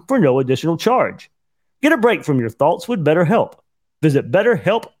time for no additional charge. Get a break from your thoughts with BetterHelp. Visit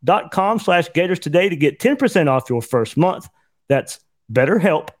betterhelp.com/Gators today to get 10% off your first month. That's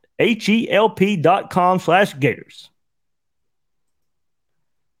BetterHelp, HELP.com/Gators.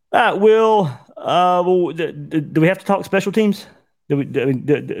 All right, Will, do we have to talk special teams? Do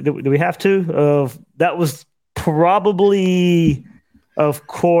we have to? That was probably, of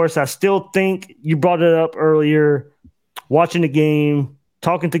course, I still think you brought it up earlier, watching the game,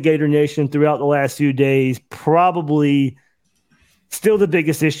 talking to Gator Nation throughout the last few days, probably still the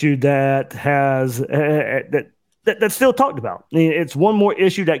biggest issue that has that's still talked about. I mean, it's one more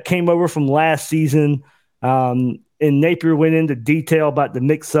issue that came over from last season. And Napier went into detail about the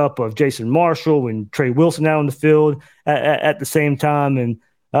mix-up of Jason Marshall and Trey Wilson out on the field at the same time. And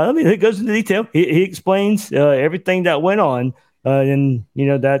it goes into detail. He explains everything that went on, and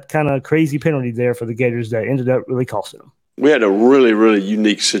that kind of crazy penalty there for the Gators that ended up really costing them. We had a really, really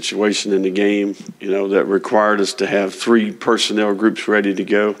unique situation in the game, that required us to have 3 personnel groups ready to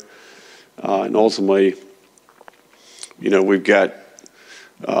go. And ultimately, we've got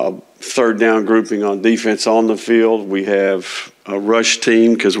third down grouping on defense on the field. We have a rush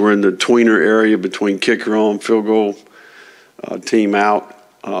team because we're in the tweener area between kicker on, field goal team out,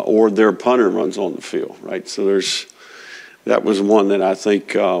 or their punter runs on the field, right? So that was one that I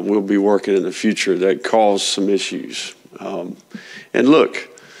think we'll be working in the future that caused some issues. And look,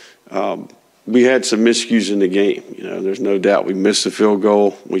 we had some miscues in the game. There's no doubt we missed the field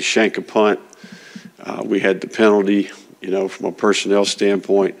goal. We shanked a punt. We had the penalty, from a personnel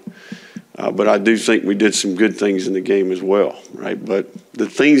standpoint. But I do think we did some good things in the game as well, right? But the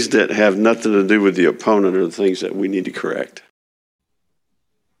things that have nothing to do with the opponent are the things that we need to correct.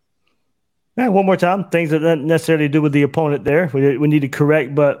 Yeah, one more time, things that don't necessarily do with the opponent there. We need to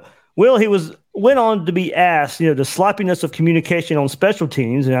correct. But Will, went on to be asked, the sloppiness of communication on special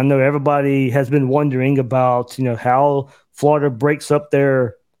teams. And I know everybody has been wondering about, how Florida breaks up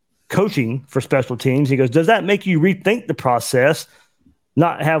their coaching for special teams. He goes, does that make you rethink the process,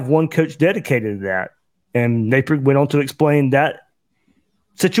 not have one coach dedicated to that? And Napier went on to explain that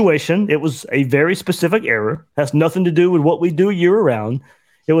situation. It was a very specific error. Has nothing to do with what we do year round.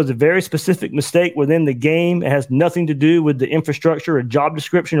 It was a very specific mistake within the game. It has nothing to do with the infrastructure or job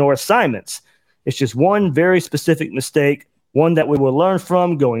description or assignments. It's just one very specific mistake, one that we will learn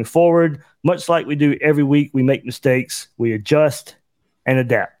from going forward. Much like we do every week, we make mistakes, we adjust and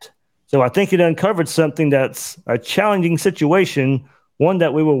adapt. So I think it uncovered something that's a challenging situation, one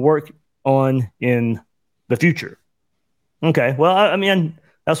that we will work on in the future. Okay, well, I mean,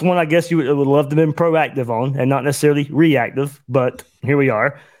 that's one I guess you would love to have been proactive on and not necessarily reactive, but here we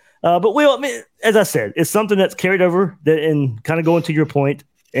are. But as I said, it's something that's carried over and kind of going to your point,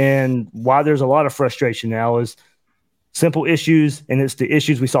 and why there's a lot of frustration now is simple issues, and it's the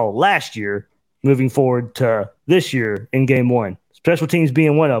issues we saw last year moving forward to this year in game one. Special teams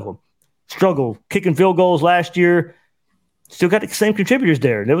being one of them. Struggled kicking field goals last year. Still got the same contributors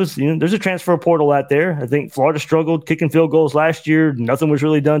there. There's a transfer portal out there. I think Florida struggled kicking field goals last year. Nothing was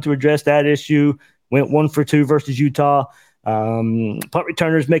really done to address that issue. Went 1 for 2 versus Utah. Punt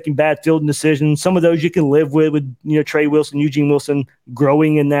returners making bad fielding decisions. Some of those you can live with Trey Wilson, Eugene Wilson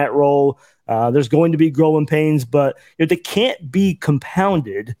growing in that role. There's going to be growing pains, but they can't be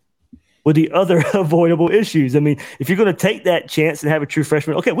compounded with the other avoidable issues. I mean, if you're going to take that chance and have a true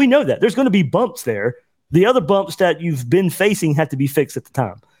freshman, okay, we know that. There's going to be bumps there. The other bumps that you've been facing have to be fixed at the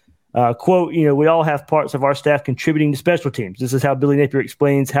time. Quote, we all have parts of our staff contributing to special teams. This is how Billy Napier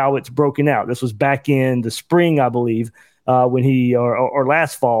explains how it's broken out. This was back in the spring, I believe, when or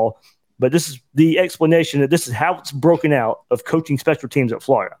last fall. But this is the explanation that this is how it's broken out of coaching special teams at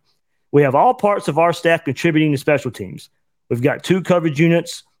Florida. We have all parts of our staff contributing to special teams. We've got 2 coverage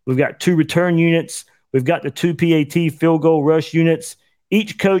units. We've got 2 return units. We've got the 2 PAT field goal rush units.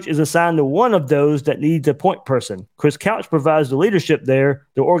 Each coach is assigned to one of those that needs a point person. Chris Couch provides the leadership there,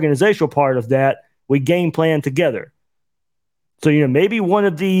 the organizational part of that. We game plan together. So, maybe one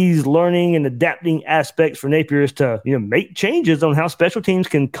of these learning and adapting aspects for Napier is to, make changes on how special teams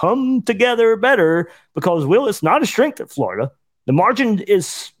can come together better because, Will, it's not a strength at Florida. The margin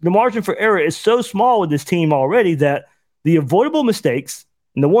for error is so small with this team already that the avoidable mistakes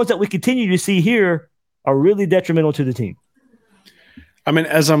and the ones that we continue to see here are really detrimental to the team. I mean,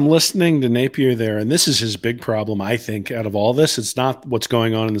 as I'm listening to Napier there, and this is his big problem, I think, out of all this, it's not what's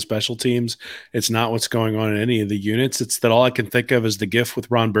going on in the special teams. It's not what's going on in any of the units. It's that all I can think of is the gif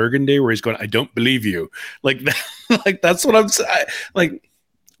with Ron Burgundy where he's going, I don't believe you. Like that's what I'm saying. Like,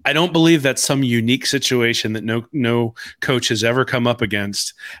 I don't believe that's some unique situation that no coach has ever come up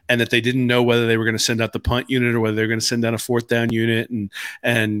against, and that they didn't know whether they were going to send out the punt unit or whether they're going to send out a 4th down unit, and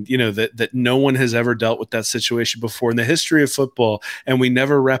that no one has ever dealt with that situation before in the history of football, and we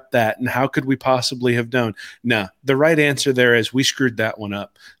never rep that. And how could we possibly have known? No, the right answer there is we screwed that one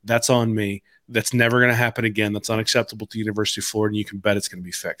up. That's on me. That's never going to happen again. That's unacceptable to the University of Florida, and you can bet it's going to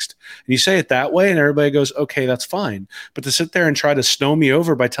be fixed. And you say it that way, and everybody goes, okay, that's fine. But to sit there and try to snow me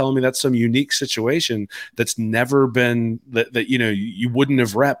over by telling me that's some unique situation that's never been that you wouldn't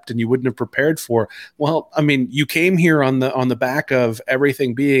have repped and you wouldn't have prepared for. Well, I mean, you came here on the back of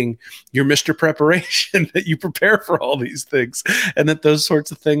everything being your Mr. Preparation, that you prepare for all these things, and that those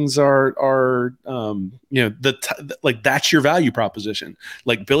sorts of things are that's your value proposition.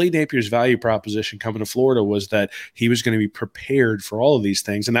 Like Billy Napier's value proposition coming to Florida was that he was going to be prepared for all of these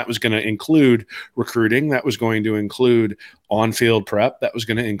things. And that was going to include recruiting. That was going to include on-field prep. That was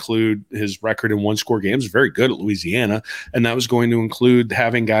going to include his record in 1-score games, very good at Louisiana. And that was going to include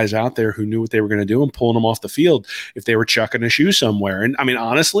having guys out there who knew what they were going to do and pulling them off the field if they were chucking a shoe somewhere. And I mean,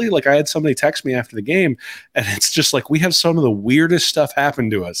 honestly, like I had somebody text me after the game, and it's just like we have some of the weirdest stuff happen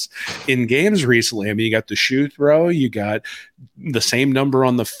to us in games recently. I mean, you got the shoe throw, you got the same number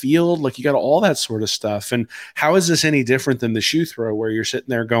on the field, like you got all that sort of stuff. And how is this any different than the shoe throw where you're sitting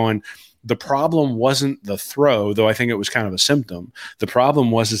there going, the problem wasn't the throw, though I think it was kind of a symptom. The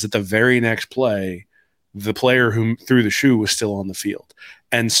problem is that the very next play, the player who threw the shoe was still on the field.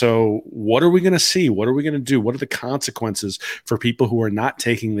 And so what are we going to see? What are we going to do? What are the consequences for people who are not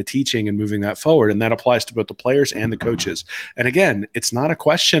taking the teaching and moving that forward? And that applies to both the players and the coaches. And again, it's not a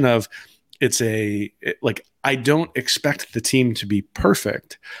question of I don't expect the team to be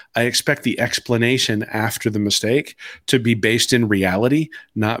perfect. I expect the explanation after the mistake to be based in reality,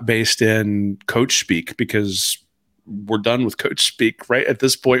 not based in coach speak, because we're done with coach speak, right? At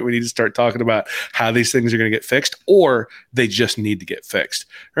this point, we need to start talking about how these things are going to get fixed, or they just need to get fixed,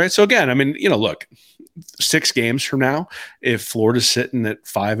 right? So again, I mean, look, 6 games from now, if Florida's sitting at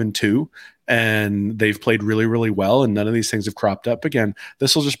 5-2 and they've played really, really well and none of these things have cropped up again,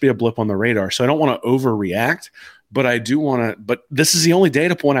 this will just be a blip on the radar. So I don't want to overreact, but I do want to, but this is the only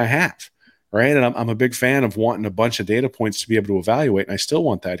data point I have. Right. And I'm a big fan of wanting a bunch of data points to be able to evaluate. And I still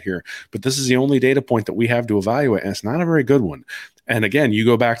want that here. But this is the only data point that we have to evaluate. And it's not a very good one. And again, you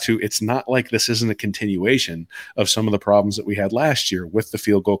go back to, it's not like this isn't a continuation of some of the problems that we had last year with the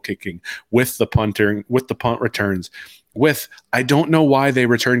field goal kicking, with the punting, with the punt returns, I don't know why they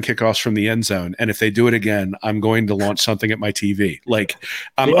return kickoffs from the end zone. And if they do it again, I'm going to launch something at my TV. Like,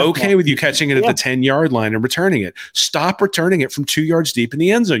 I'm okay with you catching it at the 10-yard line and returning it. Stop returning it from 2 yards deep in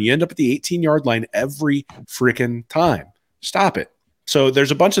the end zone. You end up at the 18-yard line every freaking time. Stop it. So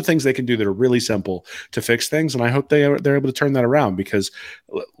there's a bunch of things they can do that are really simple to fix things. And I hope they're able to turn that around, because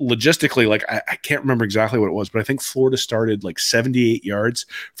logistically, I can't remember exactly what it was, but I think Florida started 78 yards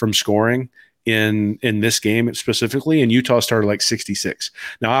from scoring in this game specifically, and Utah started like 66.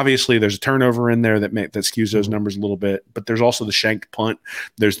 Now, obviously, there's a turnover in there that skews those numbers a little bit, but there's also the shanked punt,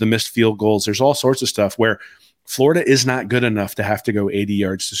 there's the missed field goals, there's all sorts of stuff where Florida is not good enough to have to go 80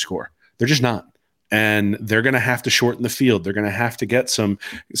 yards to score. They're just not. And they're going to have to shorten the field. They're going to have to get some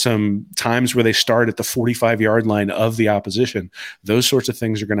times where they start at the 45-yard line of the opposition. Those sorts of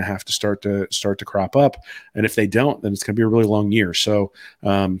things are going to have to start to crop up. And if they don't, then it's going to be a really long year. So,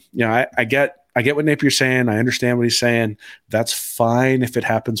 I get what Napier's saying. I understand what he's saying. That's fine if it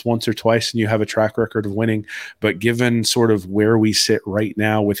happens once or twice and you have a track record of winning. But given sort of where we sit right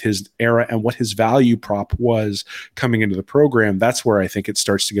now with his era and what his value prop was coming into the program, that's where I think it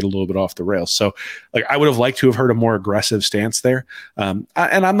starts to get a little bit off the rails. So, like, I would have liked to have heard a more aggressive stance there. And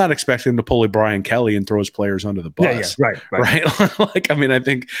I'm not expecting him to pull a Brian Kelly and throw his players under the bus. Yeah, right. Like, I mean, I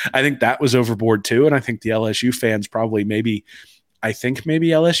think that was overboard too. And I think the LSU fans probably maybe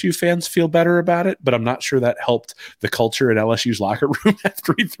LSU fans feel better about it, but I'm not sure that helped the culture in LSU's locker room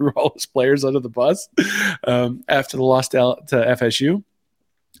after he threw all his players under the bus after the loss to FSU.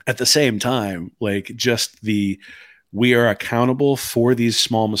 At the same time, like, just we are accountable for these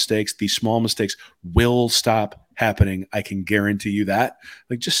small mistakes. These small mistakes will stop happening. I can guarantee you that.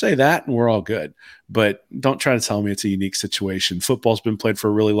 Like, just say that and we're all good. But don't try to tell me it's a unique situation. Football's been played for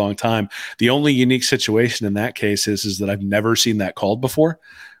a really long time. The only unique situation in that case is that I've never seen that called before,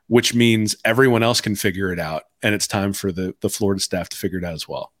 which means everyone else can figure it out. And it's time for the Florida staff to figure it out as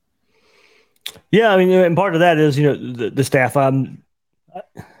well. Yeah, I mean, and part of that is, the staff.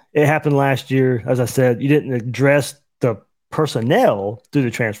 It happened last year. As I said, you didn't address the personnel through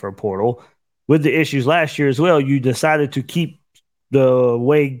the transfer portal. With the issues last year as well, you decided to keep the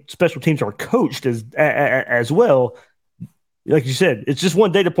way special teams are coached as well. Like you said, it's just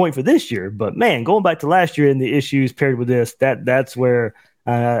one data point for this year. But, man, going back to last year and the issues paired with this, that's where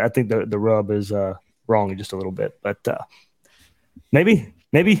I think the rub is wrong just a little bit. But maybe.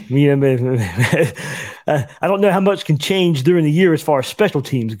 I don't know how much can change during the year as far as special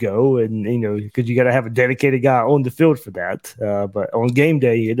teams go, and because you got to have a dedicated guy on the field for that. But on game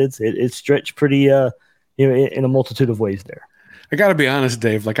day, it's stretched pretty, in a multitude of ways there. I got to be honest,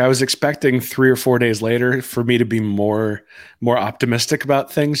 Dave. Like, I was expecting 3 or 4 days later for me to be more optimistic about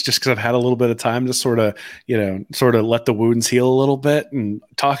things, just because I've had a little bit of time to sort of let the wounds heal a little bit. And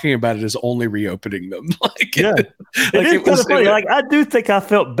talking about it is only reopening them. It is kind of funny. Like, I do think I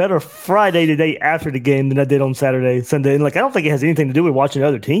felt better Friday, the day after the game, than I did on Saturday, Sunday. And I don't think it has anything to do with watching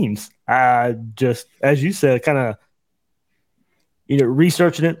other teams. I just, as you said, kind of,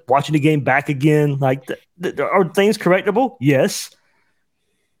 researching it, watching the game back again. Like, are things correctable? Yes.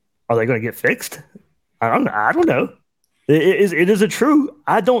 Are they going to get fixed? I don't know. It is a true.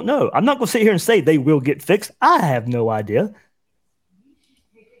 I don't know. I'm not going to sit here and say they will get fixed. I have no idea.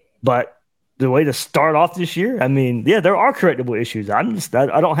 But the way to start off this year, I mean, yeah, there are correctable issues. I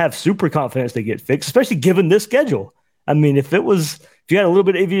don't have super confidence they get fixed, especially given this schedule. I mean, if you had a little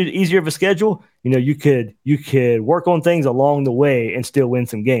bit easier of a schedule, you could work on things along the way and still win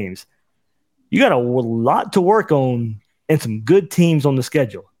some games. You got a lot to work on and some good teams on the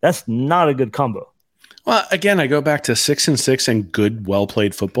schedule. That's not a good combo. Well, again, I go back to 6-6 and good,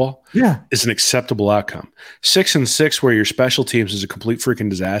 well-played football. Yeah, is an acceptable outcome. 6-6, where your special teams is a complete freaking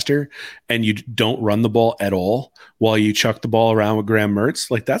disaster, and you don't run the ball at all while you chuck the ball around with Graham Mertz.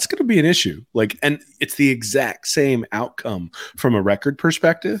 Like, that's going to be an issue. Like, and it's the exact same outcome from a record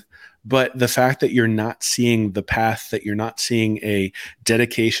perspective. But the fact that you're not seeing the path, that you're not seeing a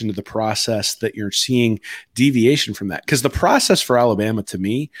dedication to the process, that you're seeing deviation from that, because the process for Alabama to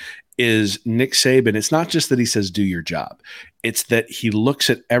me is Nick Saban. It's not just that he says, do your job. It's that he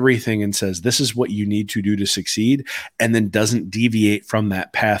looks at everything and says, this is what you need to do to succeed, and then doesn't deviate from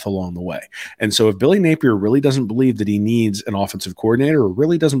that path along the way. And so if Billy Napier really doesn't believe that he needs an offensive coordinator, or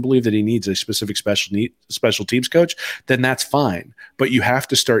really doesn't believe that he needs a specific special teams coach, then that's fine. But you have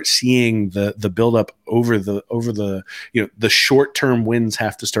to start seeing the buildup over the short-term wins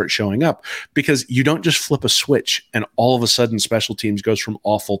have to start showing up, because you don't just flip a switch and all of a sudden special teams goes from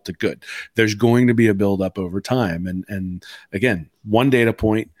awful to good. There's going to be a buildup over time. And again, one data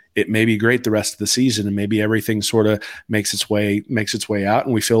point, it may be great the rest of the season, and maybe everything sort of makes its way out,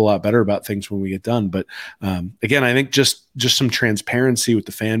 and we feel a lot better about things when we get done. But again, I think just some transparency with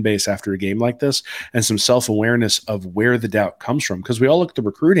the fan base after a game like this, and some self-awareness of where the doubt comes from, because we all look at the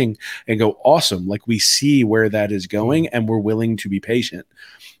recruiting and go, awesome, like we see where that is going, and we're willing to be patient.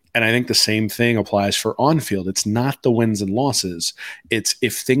 And I think the same thing applies for on-field. It's not the wins and losses. It's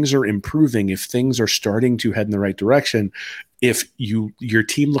if things are improving, if things are starting to head in the right direction, if your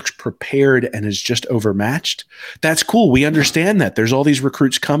team looks prepared and is just overmatched, that's cool. We understand that. There's all these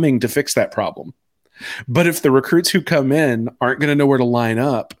recruits coming to fix that problem. But if the recruits who come in aren't going to know where to line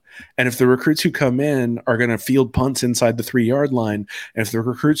up, and if the recruits who come in are going to field punts inside the 3-yard line, and if the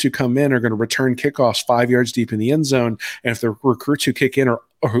recruits who come in are going to return kickoffs 5 yards deep in the end zone, and if the recruits who kick in or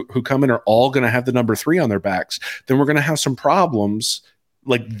who come in are all going to have the number 3 on their backs, then we're going to have some problems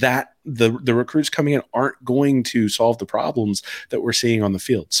like that. The recruits coming in aren't going to solve the problems that we're seeing on the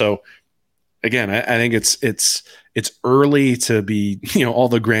field. So again, I think it's early to be, all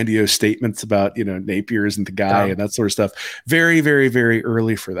the grandiose statements about, Napier isn't the guy and that sort of stuff. Very, very, very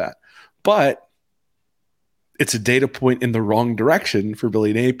early for that. But it's a data point in the wrong direction for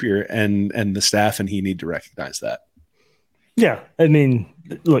Billy Napier and the staff, and he need to recognize that. Yeah. I mean,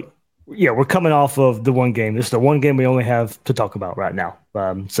 look, we're coming off of the one game. This is the one game we only have to talk about right now.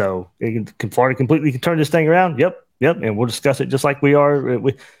 So can Florida completely turn this thing around? Yep. And we'll discuss it just like we are.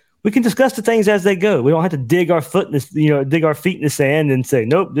 We can discuss the things as they go. We don't have to dig our feet in the sand and say,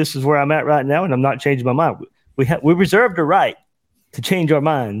 nope, this is where I'm at right now, and I'm not changing my mind. We reserve the right to change our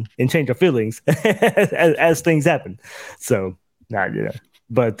mind and change our feelings as things happen. So,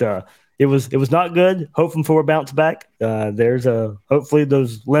 but it was not good. Hoping for a bounce back. There's hopefully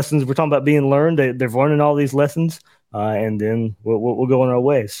those lessons we're talking about being learned. They're learning all these lessons, and then we'll go on our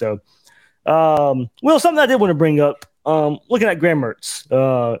way. So, something I did want to bring up. Looking at Graham Mertz,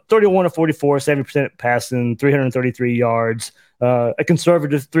 31 of 44, 70% passing, 333 yards, a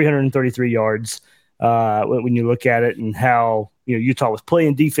conservative 333 yards when you look at it and how Utah was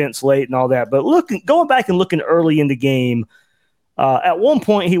playing defense late and all that. But going back and looking early in the game, at one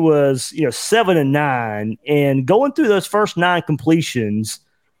point he was 7-9, and going through those first 9 completions,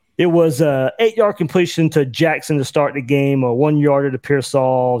 it was a 8-yard completion to Jackson to start the game, a 1-yarder to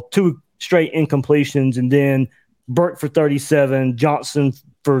Pearsall, 2 straight incompletions, and then Burke for 37, Johnson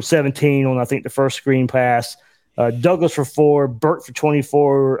for 17 on, I think, the first screen pass, Douglas for 4, Burke for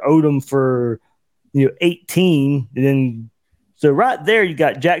 24, Odom for 18. And then, so right there, you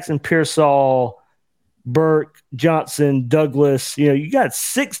got Jackson, Pearsall, Burke, Johnson, Douglas. You got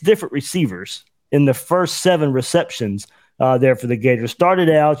 6 different receivers in the first 7 receptions there for the Gators. Started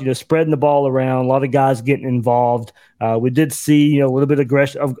out, spreading the ball around, a lot of guys getting involved. We did see, a little bit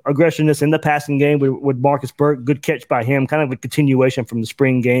of aggressiveness in the passing game with Marcus Burke. Good catch by him, kind of a continuation from the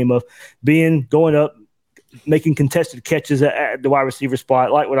spring game of going up, making contested catches at the wide receiver spot,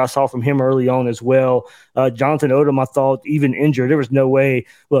 like what I saw from him early on as well. Jonathan Odom, I thought, even injured. There was no way.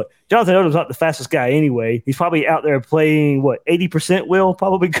 Look, Jonathan Odom's not the fastest guy anyway. He's probably out there playing, 80% will,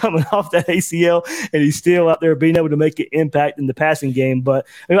 probably coming off that ACL, and he's still out there being able to make an impact in the passing game. But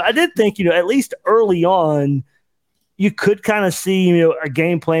I did think, at least early on, you could kind of see, a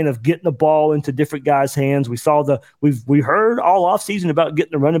game plan of getting the ball into different guys' hands. We saw we heard all offseason about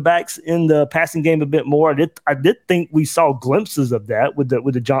getting the running backs in the passing game a bit more. I did think we saw glimpses of that with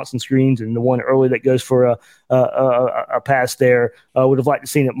the Johnson screens and the one early that goes for a pass there. Would have liked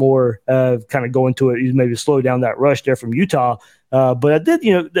to seen it more, kind of go into it, maybe slow down that rush there from Utah. But I did,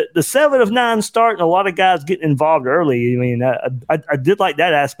 the 7 of 9 start and a lot of guys getting involved early. I mean, I did like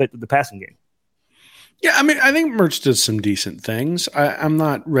that aspect of the passing game. Yeah, I mean, I think Mertz did some decent things. I'm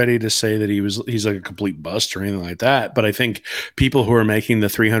not ready to say that he's like a complete bust or anything like that, but I think people who are making the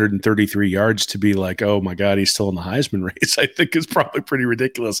 333 yards to be like, oh my God, he's still in the Heisman race, I think is probably pretty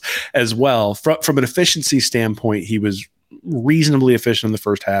ridiculous as well. From an efficiency standpoint, he was reasonably efficient in the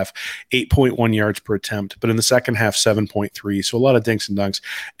first half, 8.1 yards per attempt, but in the second half, 7.3. So a lot of dinks and dunks.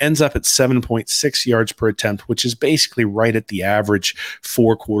 Ends up at 7.6 yards per attempt, which is basically right at the average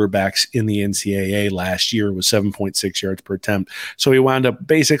for quarterbacks in the NCAA last year, was 7.6 yards per attempt. So he wound up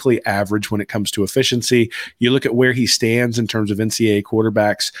basically average when it comes to efficiency. You look at where he stands in terms of NCAA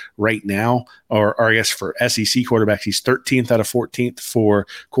quarterbacks right now, or I guess for SEC quarterbacks, he's 13th out of 14th for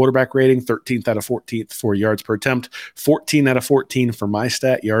quarterback rating, 13th out of 14th for yards per attempt, 14 out of 14 for my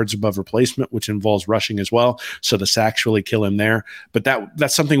stat, yards above replacement, which involves rushing as well. So the sacks really kill him there. But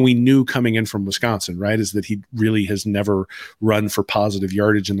that's something we knew coming in from Wisconsin, right? Is that he really has never run for positive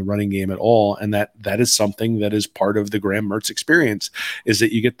yardage in the running game at all. And that is something that is part of the Graham Mertz experience, is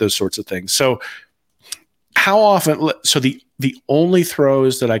that you get those sorts of things. So how often? So the only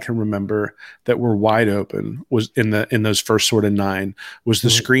throws that I can remember that were wide open was in those first sort of 9 was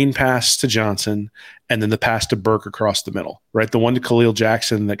the screen pass to Johnson and then the pass to Burke across the middle, right? The one to Khalil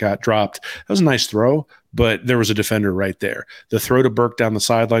Jackson that got dropped. That was a nice throw, but there was a defender right there. The throw to Burke down the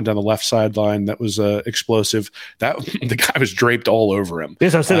sideline, down the left sideline, that was explosive. That the guy was draped all over him.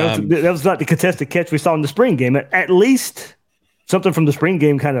 Yes, I said that was not the contested catch we saw in the spring game. At least something from the spring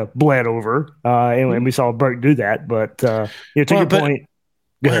game kind of bled over, and we saw Burke do that. But to your point.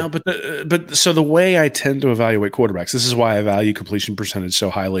 Well, but so the way I tend to evaluate quarterbacks, this is why I value completion percentage so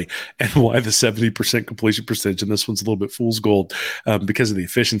highly, and why the 70% completion percentage, and this one's a little bit fool's gold because of the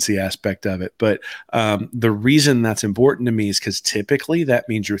efficiency aspect of it. But the reason that's important to me is because typically that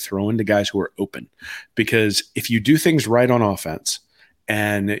means you're throwing to guys who are open. Because if you do things right on offense,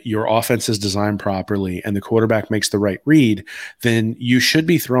 and your offense is designed properly and the quarterback makes the right read, then you should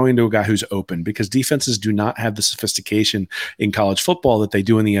be throwing to a guy who's open, because defenses do not have the sophistication in college football that they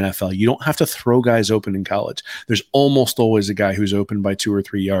do in the NFL. You don't have to throw guys open in college. There's almost always a guy who's open by 2 or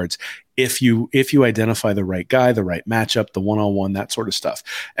 3 yards if you identify the right guy, the right matchup, the one-on-one, that sort of stuff.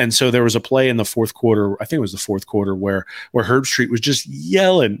 And so there was a play in the fourth quarter, I think it was the fourth quarter, where Herbstreit was just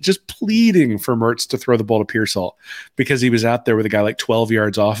yelling, just pleading for Mertz to throw the ball to Pearsall, because he was out there with a guy like 12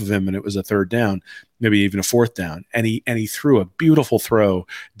 yards off of him and it was a 3rd down, maybe even a 4th down. And he threw a beautiful throw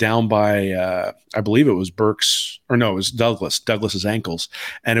down by, I believe it was it was Douglas's ankles.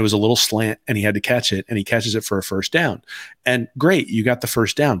 And it was a little slant and he had to catch it, and he catches it for a 1st down. And great, you got the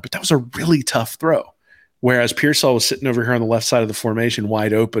 1st down, but that was a really tough throw. Whereas Pearsall was sitting over here on the left side of the formation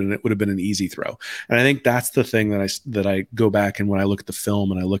wide open, and it would have been an easy throw. And I think that's the thing that I go back, and when I look at the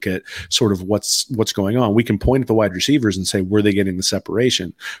film and I look at sort of what's going on, we can point at the wide receivers and say, were they getting the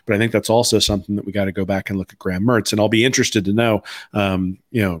separation? But I think that's also something that we got to go back and look at Graham Mertz. And I'll be interested to know,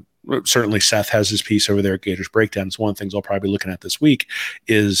 certainly Seth has his piece over there at Gators Breakdown. It's one of the things I'll probably be looking at this week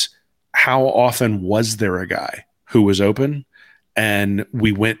is how often was there a guy who was open and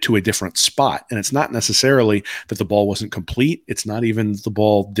we went to a different spot? And it's not necessarily that the ball wasn't complete. It's not even the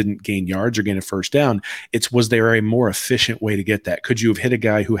ball didn't gain yards or gain a 1st down. It's, was there a more efficient way to get that? Could you have hit a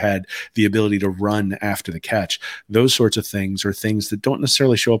guy who had the ability to run after the catch? Those sorts of things are things that don't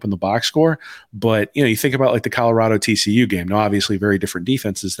necessarily show up in the box score. But, you think about like the Colorado TCU game. Now, obviously very different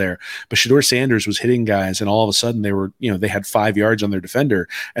defenses there, but Shedeur Sanders was hitting guys, and all of a sudden they were, they had 5 yards on their defender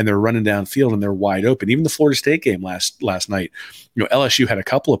and they're running downfield and they're wide open. Even the Florida State game last night, LSU had a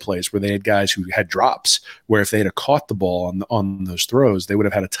couple of plays where they had guys who had drops, where if they had caught the ball on those throws, they would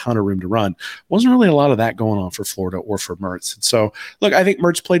have had a ton of room to run. Wasn't really a lot of that going on for Florida or for Mertz. And so, look, I think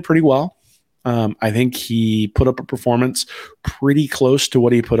Mertz played pretty well. I think he put up a performance pretty close to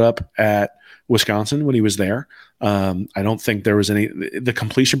what he put up at Wisconsin when he was there. I don't think there was the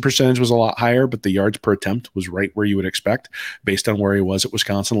completion percentage was a lot higher, but the yards per attempt was right where you would expect based on where he was at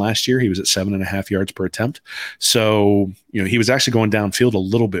Wisconsin last year. He was at 7.5 yards per attempt. So, he was actually going downfield a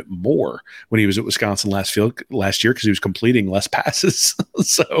little bit more when he was at Wisconsin last year because he was completing less passes.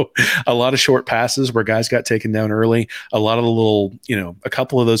 So a lot of short passes where guys got taken down early. A lot of the little, a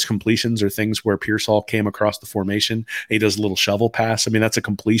couple of those completions are things where Pearsall came across the formation. He does a little shovel pass. I mean, that's a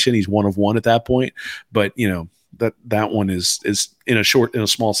completion. He's 1 of 1 at that point, but that one is in a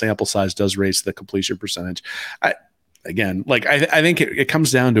small sample size does raise the completion percentage. I think it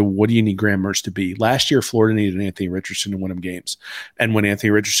comes down to, what do you need Graham Mertz to be? Last year, Florida needed Anthony Richardson to win them games. And when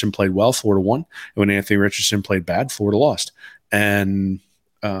Anthony Richardson played well, Florida won. And when Anthony Richardson played bad, Florida lost. And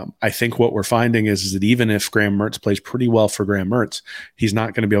I think what we're finding is that even if Graham Mertz plays pretty well for Graham Mertz, he's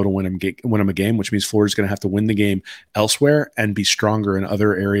not going to be able to win him a game, which means Florida's going to have to win the game elsewhere and be stronger in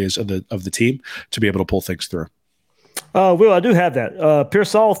other areas of the team to be able to pull things through. Will, I do have that.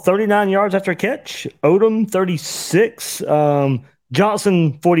 Pearsall, 39 yards after a catch. Odom, 36.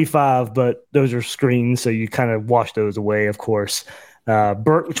 Johnson, 45, but those are screens, so you kind of wash those away, of course.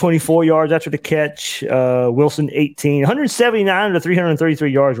 Burke, 24 yards after the catch. Wilson, 18. 179 to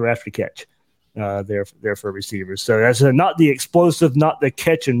 333 yards were after the catch there for receivers. So that's not the explosive, not the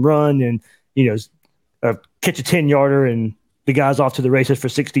catch and run and, catch a 10-yarder and the guy's off to the races for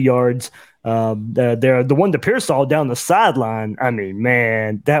 60 yards. The one to Pearsall down the sideline. I mean,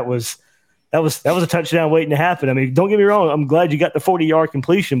 man, that was a touchdown waiting to happen. I mean, don't get me wrong. I'm glad you got the 40-yard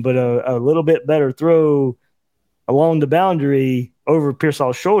completion, but a little bit better throw along the boundary over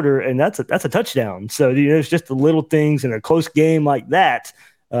Pearsall's shoulder, and that's a touchdown. So it's just the little things in a close game like that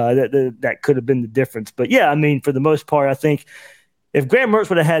that could have been the difference. But yeah, I mean, for the most part, I think if Graham Mertz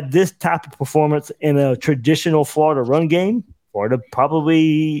would have had this type of performance in a traditional Florida run game, Florida's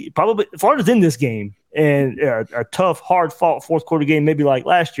in this game and a tough, hard-fought fourth-quarter game, maybe like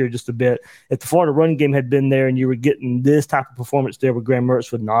last year just a bit, if the Florida run game had been there and you were getting this type of performance there with Graham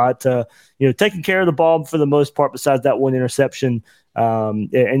Mertz with not, taking care of the ball for the most part besides that one interception,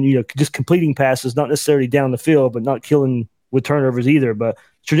 and just completing passes, not necessarily down the field, but not killing with turnovers either. But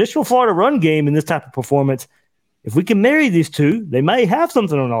traditional Florida run game in this type of performance, if we can marry these two, they may have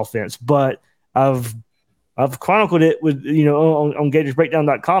something on offense. But I've chronicled it with on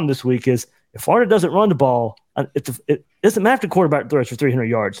GatorsBreakdown.com this week is if Florida doesn't run the ball, it doesn't matter if the quarterback throws for 300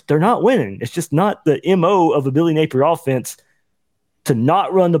 yards. They're not winning. It's just not the MO of a Billy Napier offense to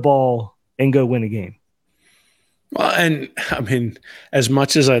not run the ball and go win a game. Well, and I mean, as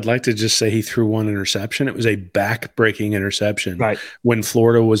much as I'd like to just say he threw one interception, it was a back-breaking interception when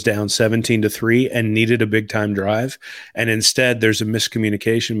Florida was down 17-3 and needed a big-time drive. And instead, there's a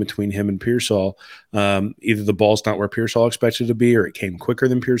miscommunication between him and Pearsall. Either the ball's not where Pearsall expected it to be, or it came quicker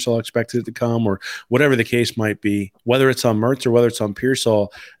than Pearsall expected it to come, or whatever the case might be. Whether it's on Mertz or whether it's on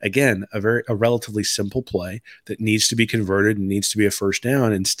Pearsall, again, a relatively simple play that needs to be converted and needs to be a first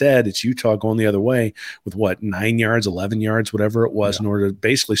down. Instead, it's Utah going the other way with 9 yards, 11 yards, whatever it was, in order to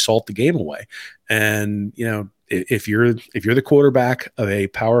basically salt the game away. And, if you're the quarterback of a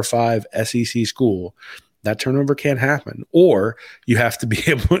Power 5 SEC school, that turnover can't happen. Or you have to be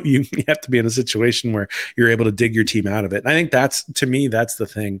you have to be in a situation where you're able to dig your team out of it. And I think that's the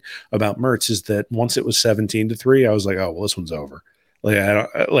thing about Mertz is that once it was 17-3, I was like, oh, well, this one's over.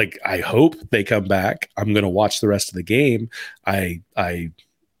 I hope they come back. I'm going to watch the rest of the game.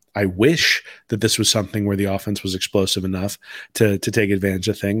 I wish that this was something where the offense was explosive enough to take advantage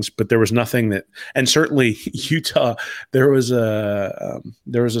of things, but there was nothing that, and certainly Utah, there was a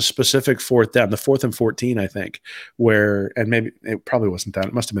specific fourth down, the 4th and 14, I think, where, and maybe it probably wasn't that,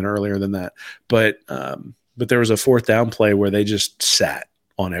 it must've been earlier than that, but there was a 4th down play where they just sat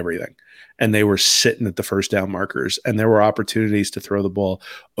on everything. And they were sitting at the first down markers, and there were opportunities to throw the ball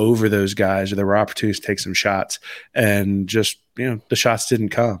over those guys, or there were opportunities to take some shots, and just, the shots didn't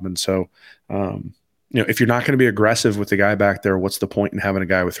come. And so, if you're not going to be aggressive with the guy back there, what's the point in having a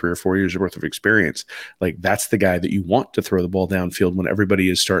guy with 3 or 4 years worth of experience? Like, that's the guy that you want to throw the ball downfield when everybody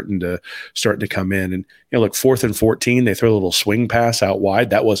is starting to come in. And, look, 4th and 14, they throw a little swing pass out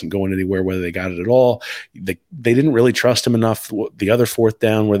wide. That wasn't going anywhere, whether they got it at all. They didn't really trust him enough. The other 4th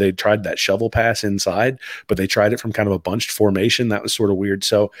down where they tried that shovel pass inside, but they tried it from kind of a bunched formation. That was sort of weird.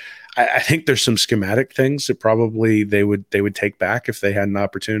 So I think there's some schematic things that probably they would take back if they had an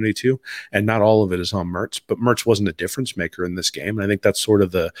opportunity to, and not all of it is on Mertz, but Mertz wasn't a difference maker in this game. And I think that's sort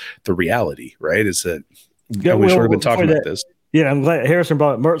of the reality, right? Is that we've sort of been talking about this. Yeah, I'm glad Harrison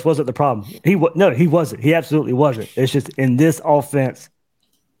brought it. Mertz wasn't the problem. He wasn't. He absolutely wasn't. It's just in this offense,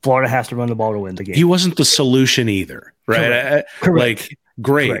 Florida has to run the ball to win the game. He wasn't the solution either, right? Correct.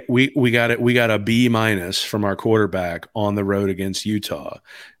 Great. Correct. We got it. We got a B- from our quarterback on the road against Utah.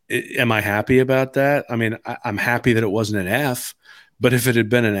 Am I happy about that? I mean, I'm happy that it wasn't an F, but if it had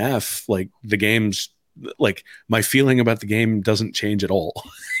been an F, the game's my feeling about the game doesn't change at all.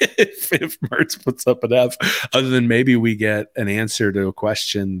 if Mertz puts up an F, other than maybe we get an answer to a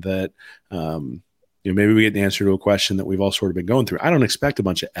question that, maybe we get the answer to a question that we've all sort of been going through. I don't expect a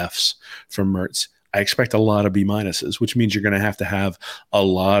bunch of Fs from Mertz. I expect a lot of B-, which means you're going to have a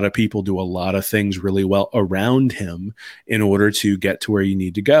lot of people do a lot of things really well around him in order to get to where you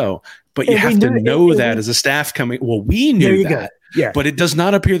need to go. But you have to know that as a staff coming. Well, we knew that, but it does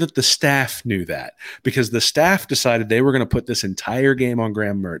not appear that the staff knew that, because the staff decided they were going to put this entire game on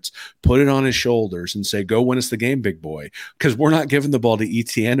Graham Mertz, put it on his shoulders and say, go win us the game, big boy, because we're not giving the ball to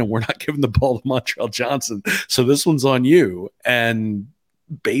ETN and we're not giving the ball to Montreal Johnson. So this one's on you. And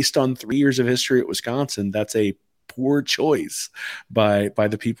based on 3 years of history at Wisconsin, that's a poor choice by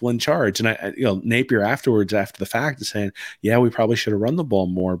the people in charge. And Napier afterwards, after the fact, is saying, yeah, we probably should have run the ball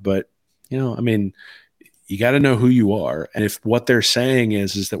more. But, you got to know who you are. And if what they're saying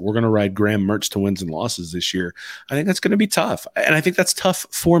is that we're going to ride Graham Mertz to wins and losses this year, I think that's going to be tough. And I think that's tough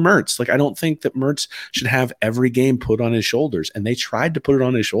for Mertz. I don't think that Mertz should have every game put on his shoulders. And they tried to put it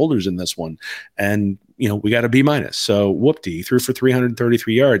on his shoulders in this one. And, we got a B-. So whoop-dee, he threw for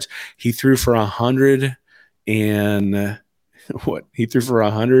 333 yards. He threw for 100 and he threw for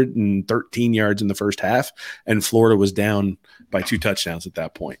 113 yards in the first half, and Florida was down by 2 touchdowns at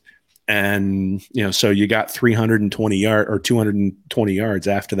that point. And, so you got 320 yards or 220 yards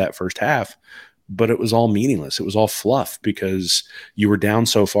after that first half, but it was all meaningless. It was all fluff because you were down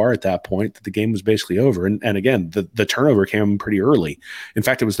so far at that point that the game was basically over. And again, the turnover came pretty early. In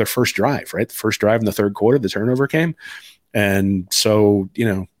fact, it was their first drive, right? The first drive in the third quarter, the turnover came. And so,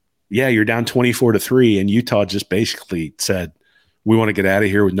 you're down 24-3, and Utah just basically said, We want to get out of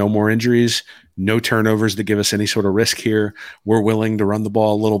here with no more injuries, no turnovers that give us any sort of risk here. We're willing to run the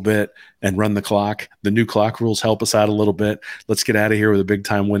ball a little bit and run the clock. The new clock rules help us out a little bit. Let's get out of here with a big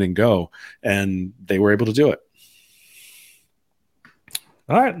time win and go. And they were able to do it.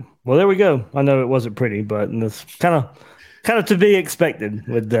 All right. Well, there we go. I know it wasn't pretty, but it's kind of to be expected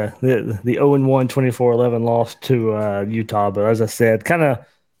with the 0-1 24-11 loss to Utah. But as I said, kind of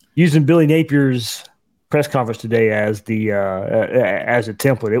using Billy Napier's press conference today as the as a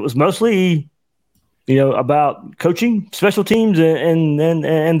template. It was mostly, about coaching, special teams, and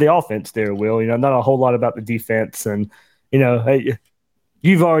the offense there, Will. Not a whole lot about the defense. And,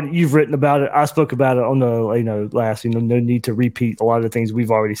 you've written about it. I spoke about it on the, last, no need to repeat a lot of the things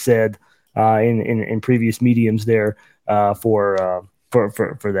we've already said in previous mediums there for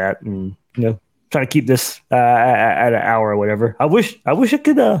that. And, trying to keep this at an hour or whatever. I wish it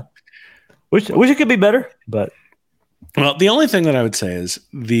could, wish it could be better, but. Well, the only thing that I would say is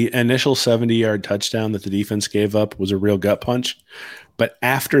the initial 70-yard touchdown that the defense gave up was a real gut punch. But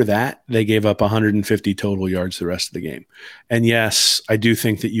after that, they gave up 150 total yards the rest of the game. And yes, I do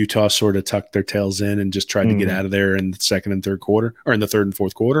think that Utah sort of tucked their tails in and just tried to get out of there in the second and third quarter, or in the third and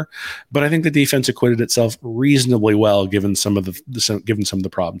fourth quarter. But I think the defense acquitted itself reasonably well, given some of the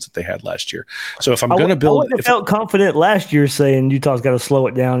problems that they had last year. So if I'm going to build, I felt confident last year saying Utah's got to slow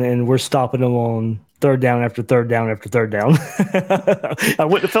it down, and we're stopping them on third down after third down after third down. I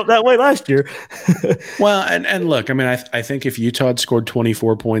wouldn't have felt that way last year. Well, and look, I mean, I think if Utah had scored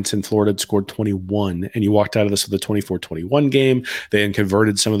 24 points and Florida had scored 21, and you walked out of this with a 24-21 game, they had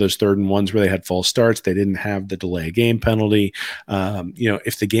converted some of those third and ones where they had false starts. They didn't have the delay game penalty.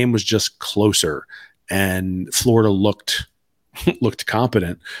 If the game was just closer and Florida looked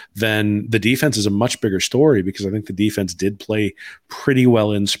competent, then the defense is a much bigger story, because I think the defense did play pretty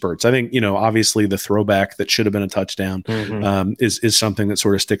well in spurts. I think, obviously the throwback that should have been a touchdown is something that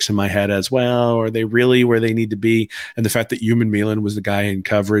sort of sticks in my head as well. Are they really where they need to be? And the fact that Human Milan was the guy in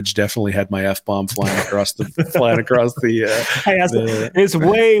coverage definitely had my F-bomb flying across the Hey, it's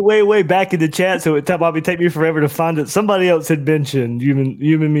way back in the chat, so it probably take me forever to find it. Somebody else had mentioned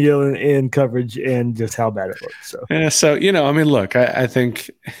Human Milan in coverage and just how bad it looked. So yeah, so look, I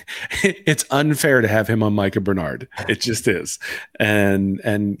think it's unfair to have him on Micah Bernard. It just is.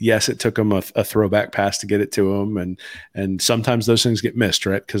 And yes, it took him a throwback pass to get it to him. And sometimes those things get missed,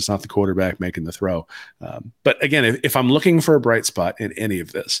 right? Because it's not the quarterback making the throw. But again, if I'm looking for a bright spot in any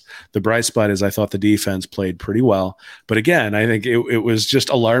of this, the bright spot is I thought the defense played pretty well. But again, I think it was just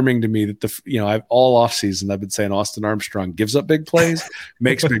alarming to me that I've all offseason, I've been saying Austin Armstrong gives up big plays,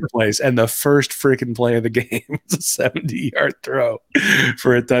 makes big plays. And the first freaking play of the game is a 70-yard throw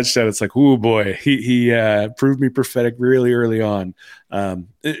for a touchdown. It's like, oh boy, he proved me prophetic really early on.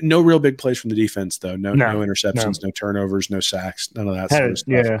 No real big plays from the defense though. No interceptions, no turnovers, no sacks, none of that sort of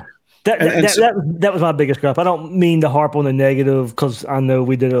stuff. Yeah. That was my biggest gripe. I don't mean to harp on the negative, because I know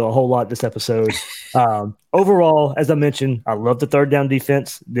we did it a whole lot this episode. Overall, as I mentioned, I love the third down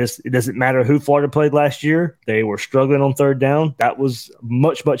defense. It doesn't matter who Florida played last year. They were struggling on third down. That was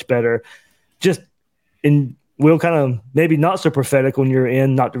much better. Will kind of maybe not so prophetic when you're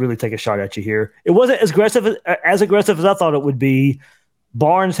in, not to really take a shot at you here. It wasn't as aggressive as I thought it would be.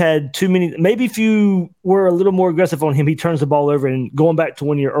 Barnes had too many. Maybe if you were a little more aggressive on him, he turns the ball over. And going back to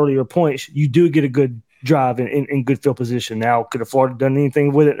one of your earlier points, you do get a good drive in good field position. Now, could have Florida done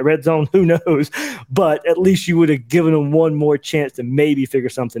anything with it in the red zone? Who knows? But at least you would have given them one more chance to maybe figure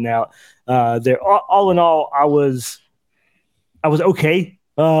something out. There, all in all, I was okay.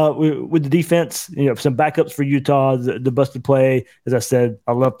 With the defense, some backups for Utah, the busted play. As I said,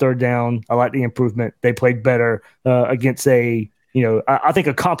 I love third down. I like the improvement. They played better against I think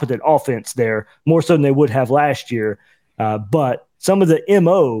a competent offense there, more so than they would have last year. But some of the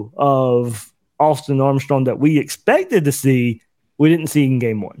MO of Austin Armstrong that we expected to see, we didn't see in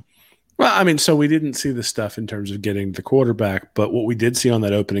game one. Well, I mean, so we didn't see the stuff in terms of getting the quarterback, but what we did see on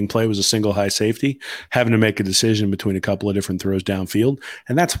that opening play was a single high safety having to make a decision between a couple of different throws downfield.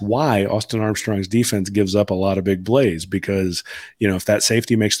 And that's why Austin Armstrong's defense gives up a lot of big plays, because, if that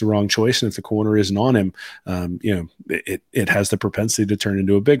safety makes the wrong choice and if the corner isn't on him, it has the propensity to turn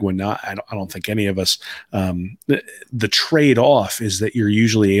into a big one. Now, I don't think any of us, the trade-off is that you're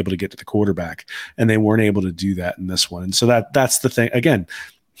usually able to get to the quarterback, and they weren't able to do that in this one. And so that's the thing. Again,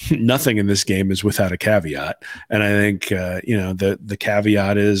 nothing in this game is without a caveat. And I think, the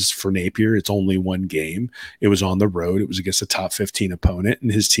caveat is for Napier, it's only one game. It was on the road. It was against a top 15 opponent,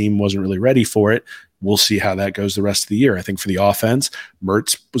 and his team wasn't really ready for it. We'll see how that goes the rest of the year. I think for the offense,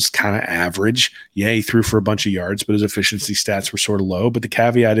 Mertz was kind of average. Yeah, he threw for a bunch of yards, but his efficiency stats were sort of low. But the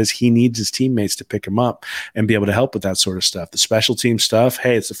caveat is he needs his teammates to pick him up and be able to help with that sort of stuff. The special team stuff,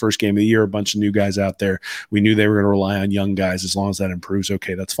 hey, it's the first game of the year, a bunch of new guys out there. We knew they were going to rely on young guys. As long as that improves,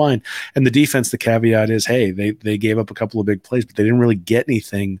 okay, that's fine. And the defense, the caveat is, hey, they gave up a couple of big plays, but they didn't really get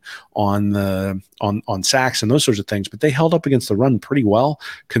anything on sacks and those sorts of things. But they held up against the run pretty well,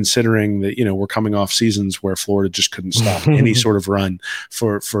 considering that, we're coming off seasons where Florida just couldn't stop any sort of run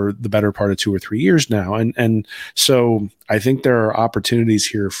for the better part of 2 or 3 years now. And so I think there are opportunities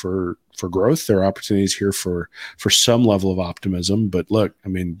here for growth. There are opportunities here for some level of optimism. But look, I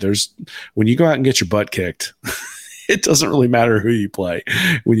mean, when you go out and get your butt kicked, it doesn't really matter who you play.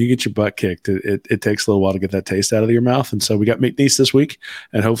 When you get your butt kicked, it takes a little while to get that taste out of your mouth. And so we got McNeese this week,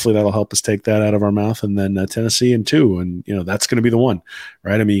 and hopefully that'll help us take that out of our mouth. And then Tennessee in 2. And, that's going to be the one,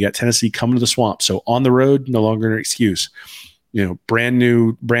 right? I mean, you got Tennessee coming to the Swamp. So on the road, no longer an excuse. Brand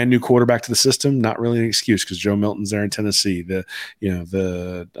new quarterback to the system, not really an excuse because Joe Milton's there in Tennessee. The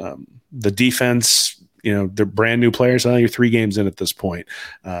defense, they're brand new players. I know you're 3 games in at this point.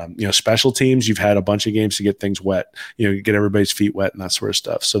 Special teams, you've had a bunch of games to get things wet, get everybody's feet wet and that sort of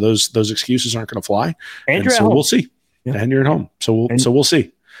stuff. So those excuses aren't going to fly. And so we'll see. Yeah. And you're at home. So we'll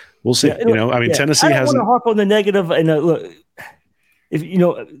see. We'll see. Yeah, Tennessee hasn't. I don't want to harp on the negative. And look, if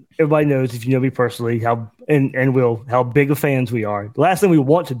everybody knows, if you know me personally, how big of fans we are. The last thing we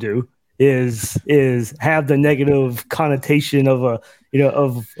want to do is have the negative connotation of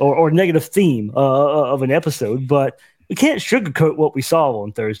or negative theme of an episode, but we can't sugarcoat what we saw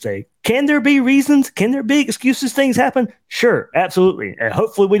on Thursday. Can there be reasons? Can there be excuses? Things happen? Sure, absolutely. And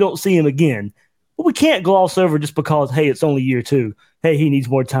hopefully we don't see him again. But we can't gloss over just because, hey, it's only year 2. Hey, he needs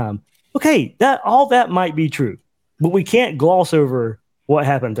more time. Okay, all that might be true, but we can't gloss over what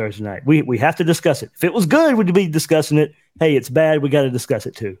happened Thursday night. We have to discuss it. If it was good, we'd be discussing it. Hey, it's bad. We got to discuss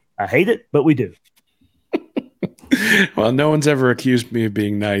it too. I hate it, but we do. Well, no one's ever accused me of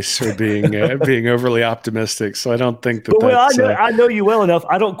being nice or being overly optimistic, so I don't think that. Well, I know you well enough.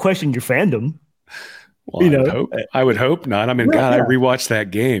 I don't question your fandom. Well, I would hope not. I mean, I rewatched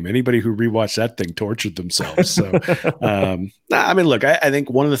that game. Anybody who rewatched that thing tortured themselves. So, I mean, look, I think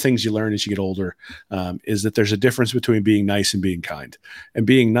one of the things you learn as you get older is that there's a difference between being nice and being kind. And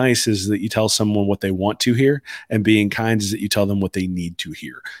being nice is that you tell someone what they want to hear, and being kind is that you tell them what they need to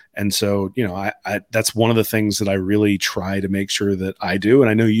hear. And so, I that's one of the things that I really try to make sure that I do. And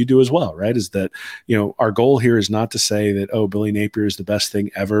I know you do as well, right? Is that, our goal here is not to say that, oh, Billy Napier is the best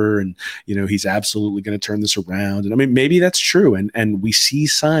thing ever. And, he's absolutely going to turn this around. And I mean, maybe that's true. And we see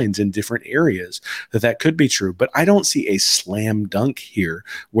signs in different areas that could be true, but I don't see a slam dunk here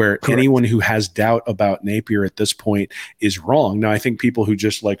where Correct. Anyone who has doubt about Napier at this point is wrong. Now, I think people who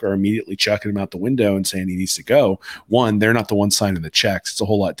just are immediately chucking him out the window and saying he needs to go, one, they're not the one signing the checks. It's a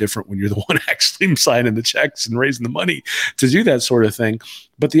whole lot different when you're the one actually signing the checks and raising the money to do that sort of thing.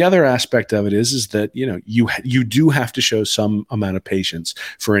 But the other aspect of it is that, you do have to show some amount of patience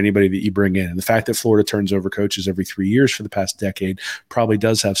for anybody that you bring in. And the fact that Florida turns over coaches every 3 years for the past decade probably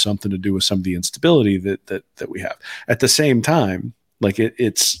does have something to do with some of the instability that we have. At the same time,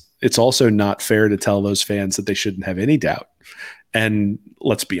 it's also not fair to tell those fans that they shouldn't have any doubt. And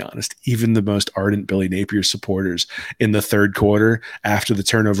let's be honest, even the most ardent Billy Napier supporters in the third quarter, after the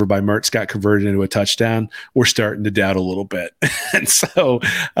turnover by Mertz got converted into a touchdown, we're starting to doubt a little bit. And so,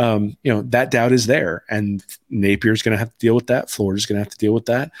 that doubt is there. And Napier's going to have to deal with that. Florida's going to have to deal with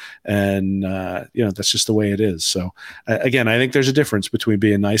that. And, that's just the way it is. So, again, I think there's a difference between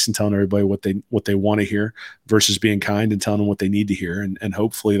being nice and telling everybody what they want to hear versus being kind and telling them what they need to hear. And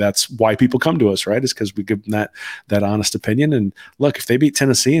hopefully that's why people come to us, right? Is because we give them that honest opinion. And look, if they beat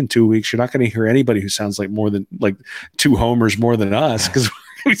Tennessee in 2 weeks, you're not going to hear anybody who sounds like more than 2 homers more than us, because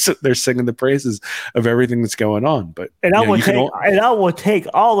we sit there singing the praises of everything that's going on. But I will take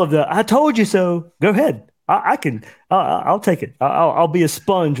all of the "I told you so." Go ahead, I'll take it. I'll be a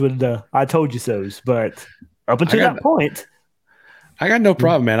sponge with the "I told you so's." But up until that point. I got no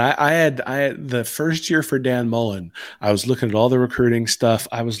problem, man. I had the first year for Dan Mullen. I was looking at all the recruiting stuff.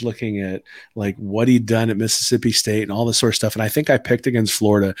 I was looking at what he'd done at Mississippi State and all this sort of stuff. And I think I picked against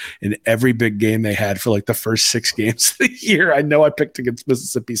Florida in every big game they had for the first 6 games of the year. I know I picked against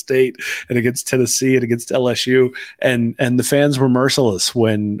Mississippi State and against Tennessee and against LSU. And the fans were merciless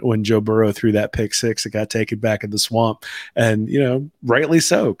when Joe Burrow threw that pick 6. It got taken back in the Swamp. And, rightly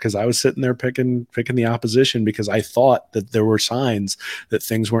so, because I was sitting there picking the opposition because I thought that there were signs that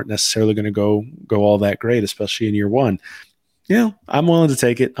things weren't necessarily going to go all that great, especially in year one. I'm willing to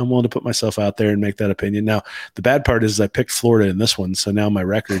take it. I'm willing to put myself out there and make that opinion. Now, the bad part is I picked Florida in this one, so now my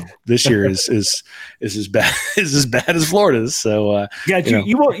record this year is as bad as Florida's. So,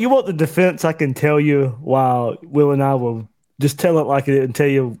 you want the defense. I can tell you, while Will and I will just tell it like it and tell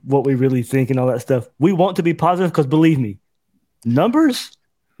you what we really think and all that stuff. We want to be positive because, believe me,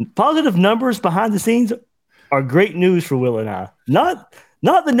 positive numbers behind the scenes are great news for Will and I.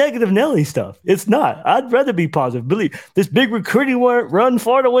 Not the negative Nelly stuff. It's not. I'd rather be positive. Believe this big recruiting run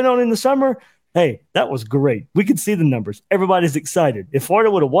Florida went on in the summer. Hey, that was great. We could see the numbers. Everybody's excited. If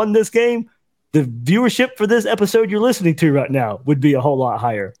Florida would have won this game, the viewership for this episode you're listening to right now would be a whole lot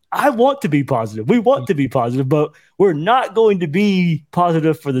higher. I want to be positive. We want to be positive, but we're not going to be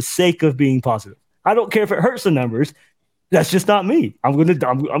positive for the sake of being positive. I don't care if it hurts the numbers. That's just not me. I'm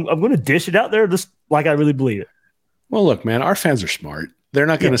gonna dish it out there just like I really believe it. Well, look, man, our fans are smart. They're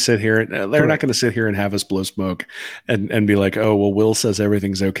not going to sit here. They're not going to sit here and have us blow smoke and be like, oh, well, Will says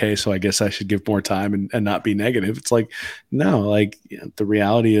everything's okay, so I guess I should give more time and not be negative. It's like, no, like the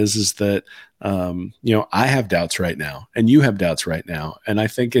reality is that I have doubts right now, and you have doubts right now, and I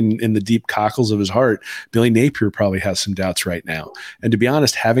think in the deep cockles of his heart, Billy Napier probably has some doubts right now. And to be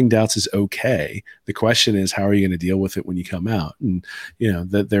honest, having doubts is okay. The question is, how are you going to deal with it when you come out? And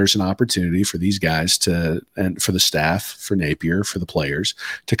that there's an opportunity for these guys and for the staff, for Napier, for the players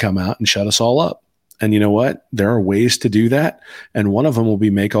to come out and shut us all up. And you know what? There are ways to do that. And one of them will be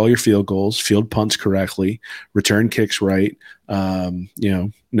make all your field goals, field punts correctly, return kicks right,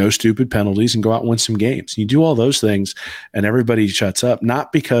 no stupid penalties, and go out and win some games. You do all those things and everybody shuts up,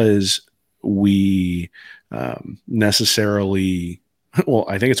 not because we necessarily – well,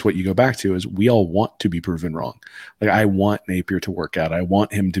 I think it's what you go back to is we all want to be proven wrong. Like I want Napier to work out. I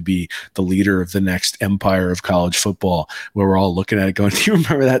want him to be the leader of the next empire of college football where we're all looking at it going, do you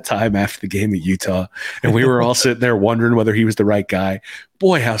remember that time after the game at Utah? And we were all sitting there wondering whether he was the right guy.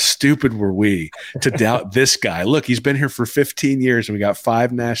 Boy, how stupid were we to doubt this guy? Look, he's been here for 15 years and we got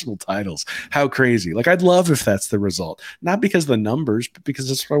 5 national titles. How crazy. Like I'd love if that's the result, not because of the numbers, but because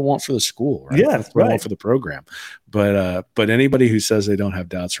that's what I want for the school. Right? Yeah, that's what I want for the program. But anybody who says they don't have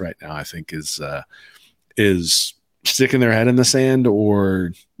doubts right now, I think is sticking their head in the sand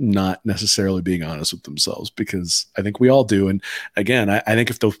or not necessarily being honest with themselves, because I think we all do. And again, I think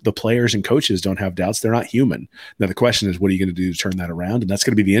if the players and coaches don't have doubts, they're not human. Now, the question is, what are you going to do to turn that around? And that's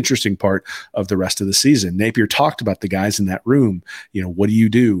going to be the interesting part of the rest of the season. Napier talked about the guys in that room. What do you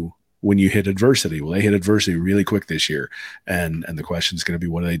do when you hit adversity? Well, they hit adversity really quick this year. And the question is going to be,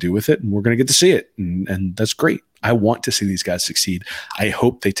 what do they do with it? And we're going to get to see it. And that's great. I want to see these guys succeed. I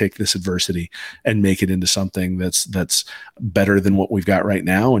hope they take this adversity and make it into something that's better than what we've got right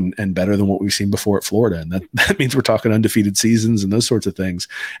now and better than what we've seen before at Florida. And that means we're talking undefeated seasons and those sorts of things.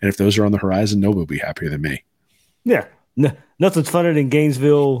 And if those are on the horizon, nobody will be happier than me. Yeah. Nothing's funner than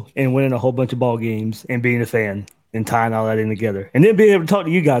Gainesville and winning a whole bunch of ball games and being a fan and tying all that in together, and then being able to talk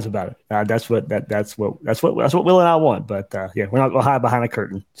to you guys about it. That's what Will and I want. But we're not going to hide behind a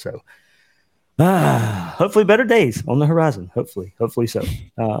curtain. So hopefully better days on the horizon. Hopefully so.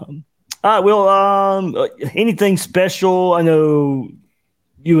 All right, Will. Anything special? I know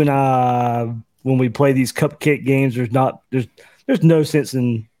you and I, when we play these cupcake games, there's no sense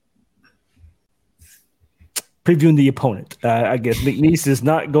in previewing the opponent. I guess McNeese is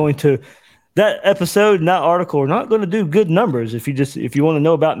not going to. That episode and that article are not going to do good numbers if you want to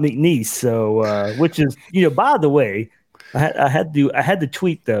know about McNeese. So, which is, by the way, I had to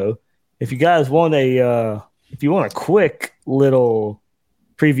tweet though. If you guys want a quick little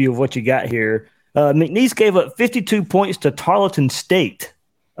preview of what you got here, McNeese gave up 52 points to Tarleton State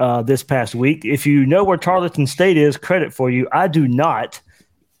this past week. If you know where Tarleton State is, credit for you. I do not,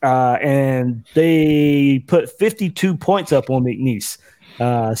 and they put 52 points up on McNeese.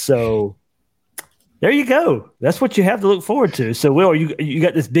 So. There you go. That's what you have to look forward to. So, Will, you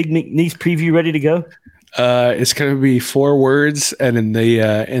got this big McNeese preview ready to go? It's going to be 4 words, and in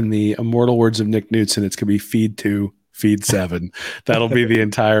the immortal words of Nick Knudsen, it's going to be feed 2, feed 7. That'll be the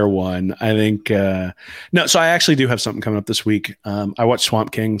entire one. I think. So I actually do have something coming up this week. I watched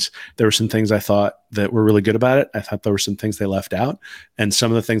Swamp Kings. There were some things I thought that were really good about it. I thought there were some things they left out, and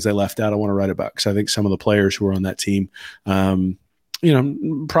some of the things they left out I want to write about, because I think some of the players who were on that team.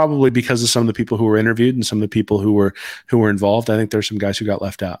 Probably because of some of the people who were interviewed and some of the people who were involved. I think there's some guys who got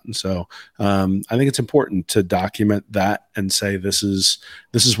left out. And so I think it's important to document that and say, this is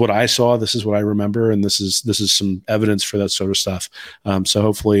what I saw. This is what I remember. And this is some evidence for that sort of stuff. So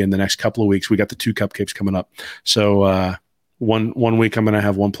hopefully in the next couple of weeks, we got the 2 cupcakes coming up. So one week I'm going to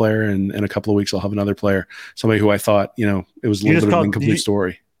have one player, and in a couple of weeks I'll have another player, somebody who I thought, it was a little bit of an incomplete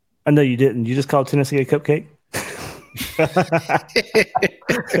story. I know you didn't. You just called Tennessee a cupcake. that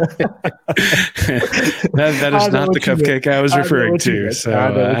is not the cupcake I was referring to. So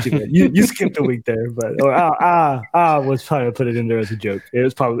I know what you meant. You skipped a week there, but I was trying to put it in there as a joke.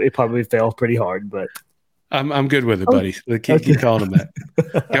 It probably fell pretty hard, but I'm good with it, buddy. Keep calling them that.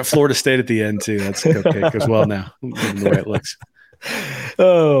 Got Florida State at the end too. That's a cupcake as well now, given the way it looks.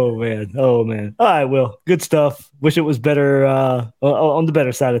 Oh man. All right, Will. Good stuff. Wish it was better on the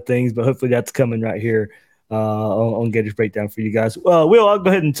better side of things, but hopefully that's coming right here on Gators Breakdown for you guys. Will, I'll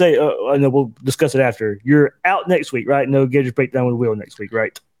go ahead and say, I know we'll discuss it after. You're out next week, right? No Gators Breakdown with Will next week,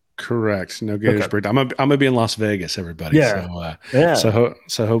 right? Correct. No Gators Breakdown. I'm gonna be in Las Vegas, everybody. Yeah. So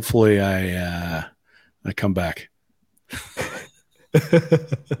hopefully I come back.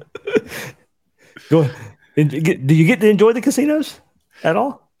 Go ahead. Do you get to enjoy the casinos at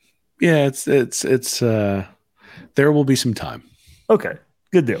all? Yeah, it's there will be some time. Okay.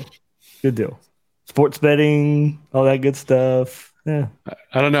 Good deal. Sports betting, all that good stuff. Yeah.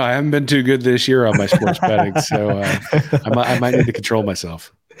 I don't know. I haven't been too good this year on my sports betting, so I might need to control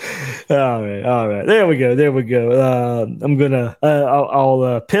myself. All right. There we go. I'm gonna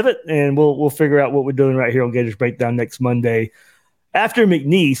I'll pivot and we'll figure out what we're doing right here on Gators Breakdown next Monday after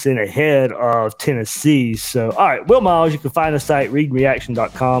McNeese and ahead of Tennessee. So, all right, Will Miles, you can find us at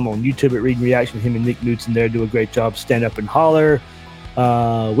readingreaction.com, on YouTube at Reading Reaction. Him and Nick Knudsen there do a great job. Stand up and holler.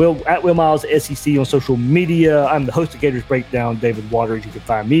 Will Miles SEC on social media. I'm the host of Gators Breakdown, David Waters. You can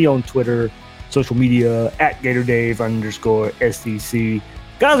find me on Twitter, social media at GatorDave_SEC.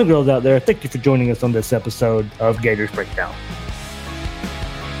 Guys and girls out there, thank you for joining us on this episode of Gators Breakdown.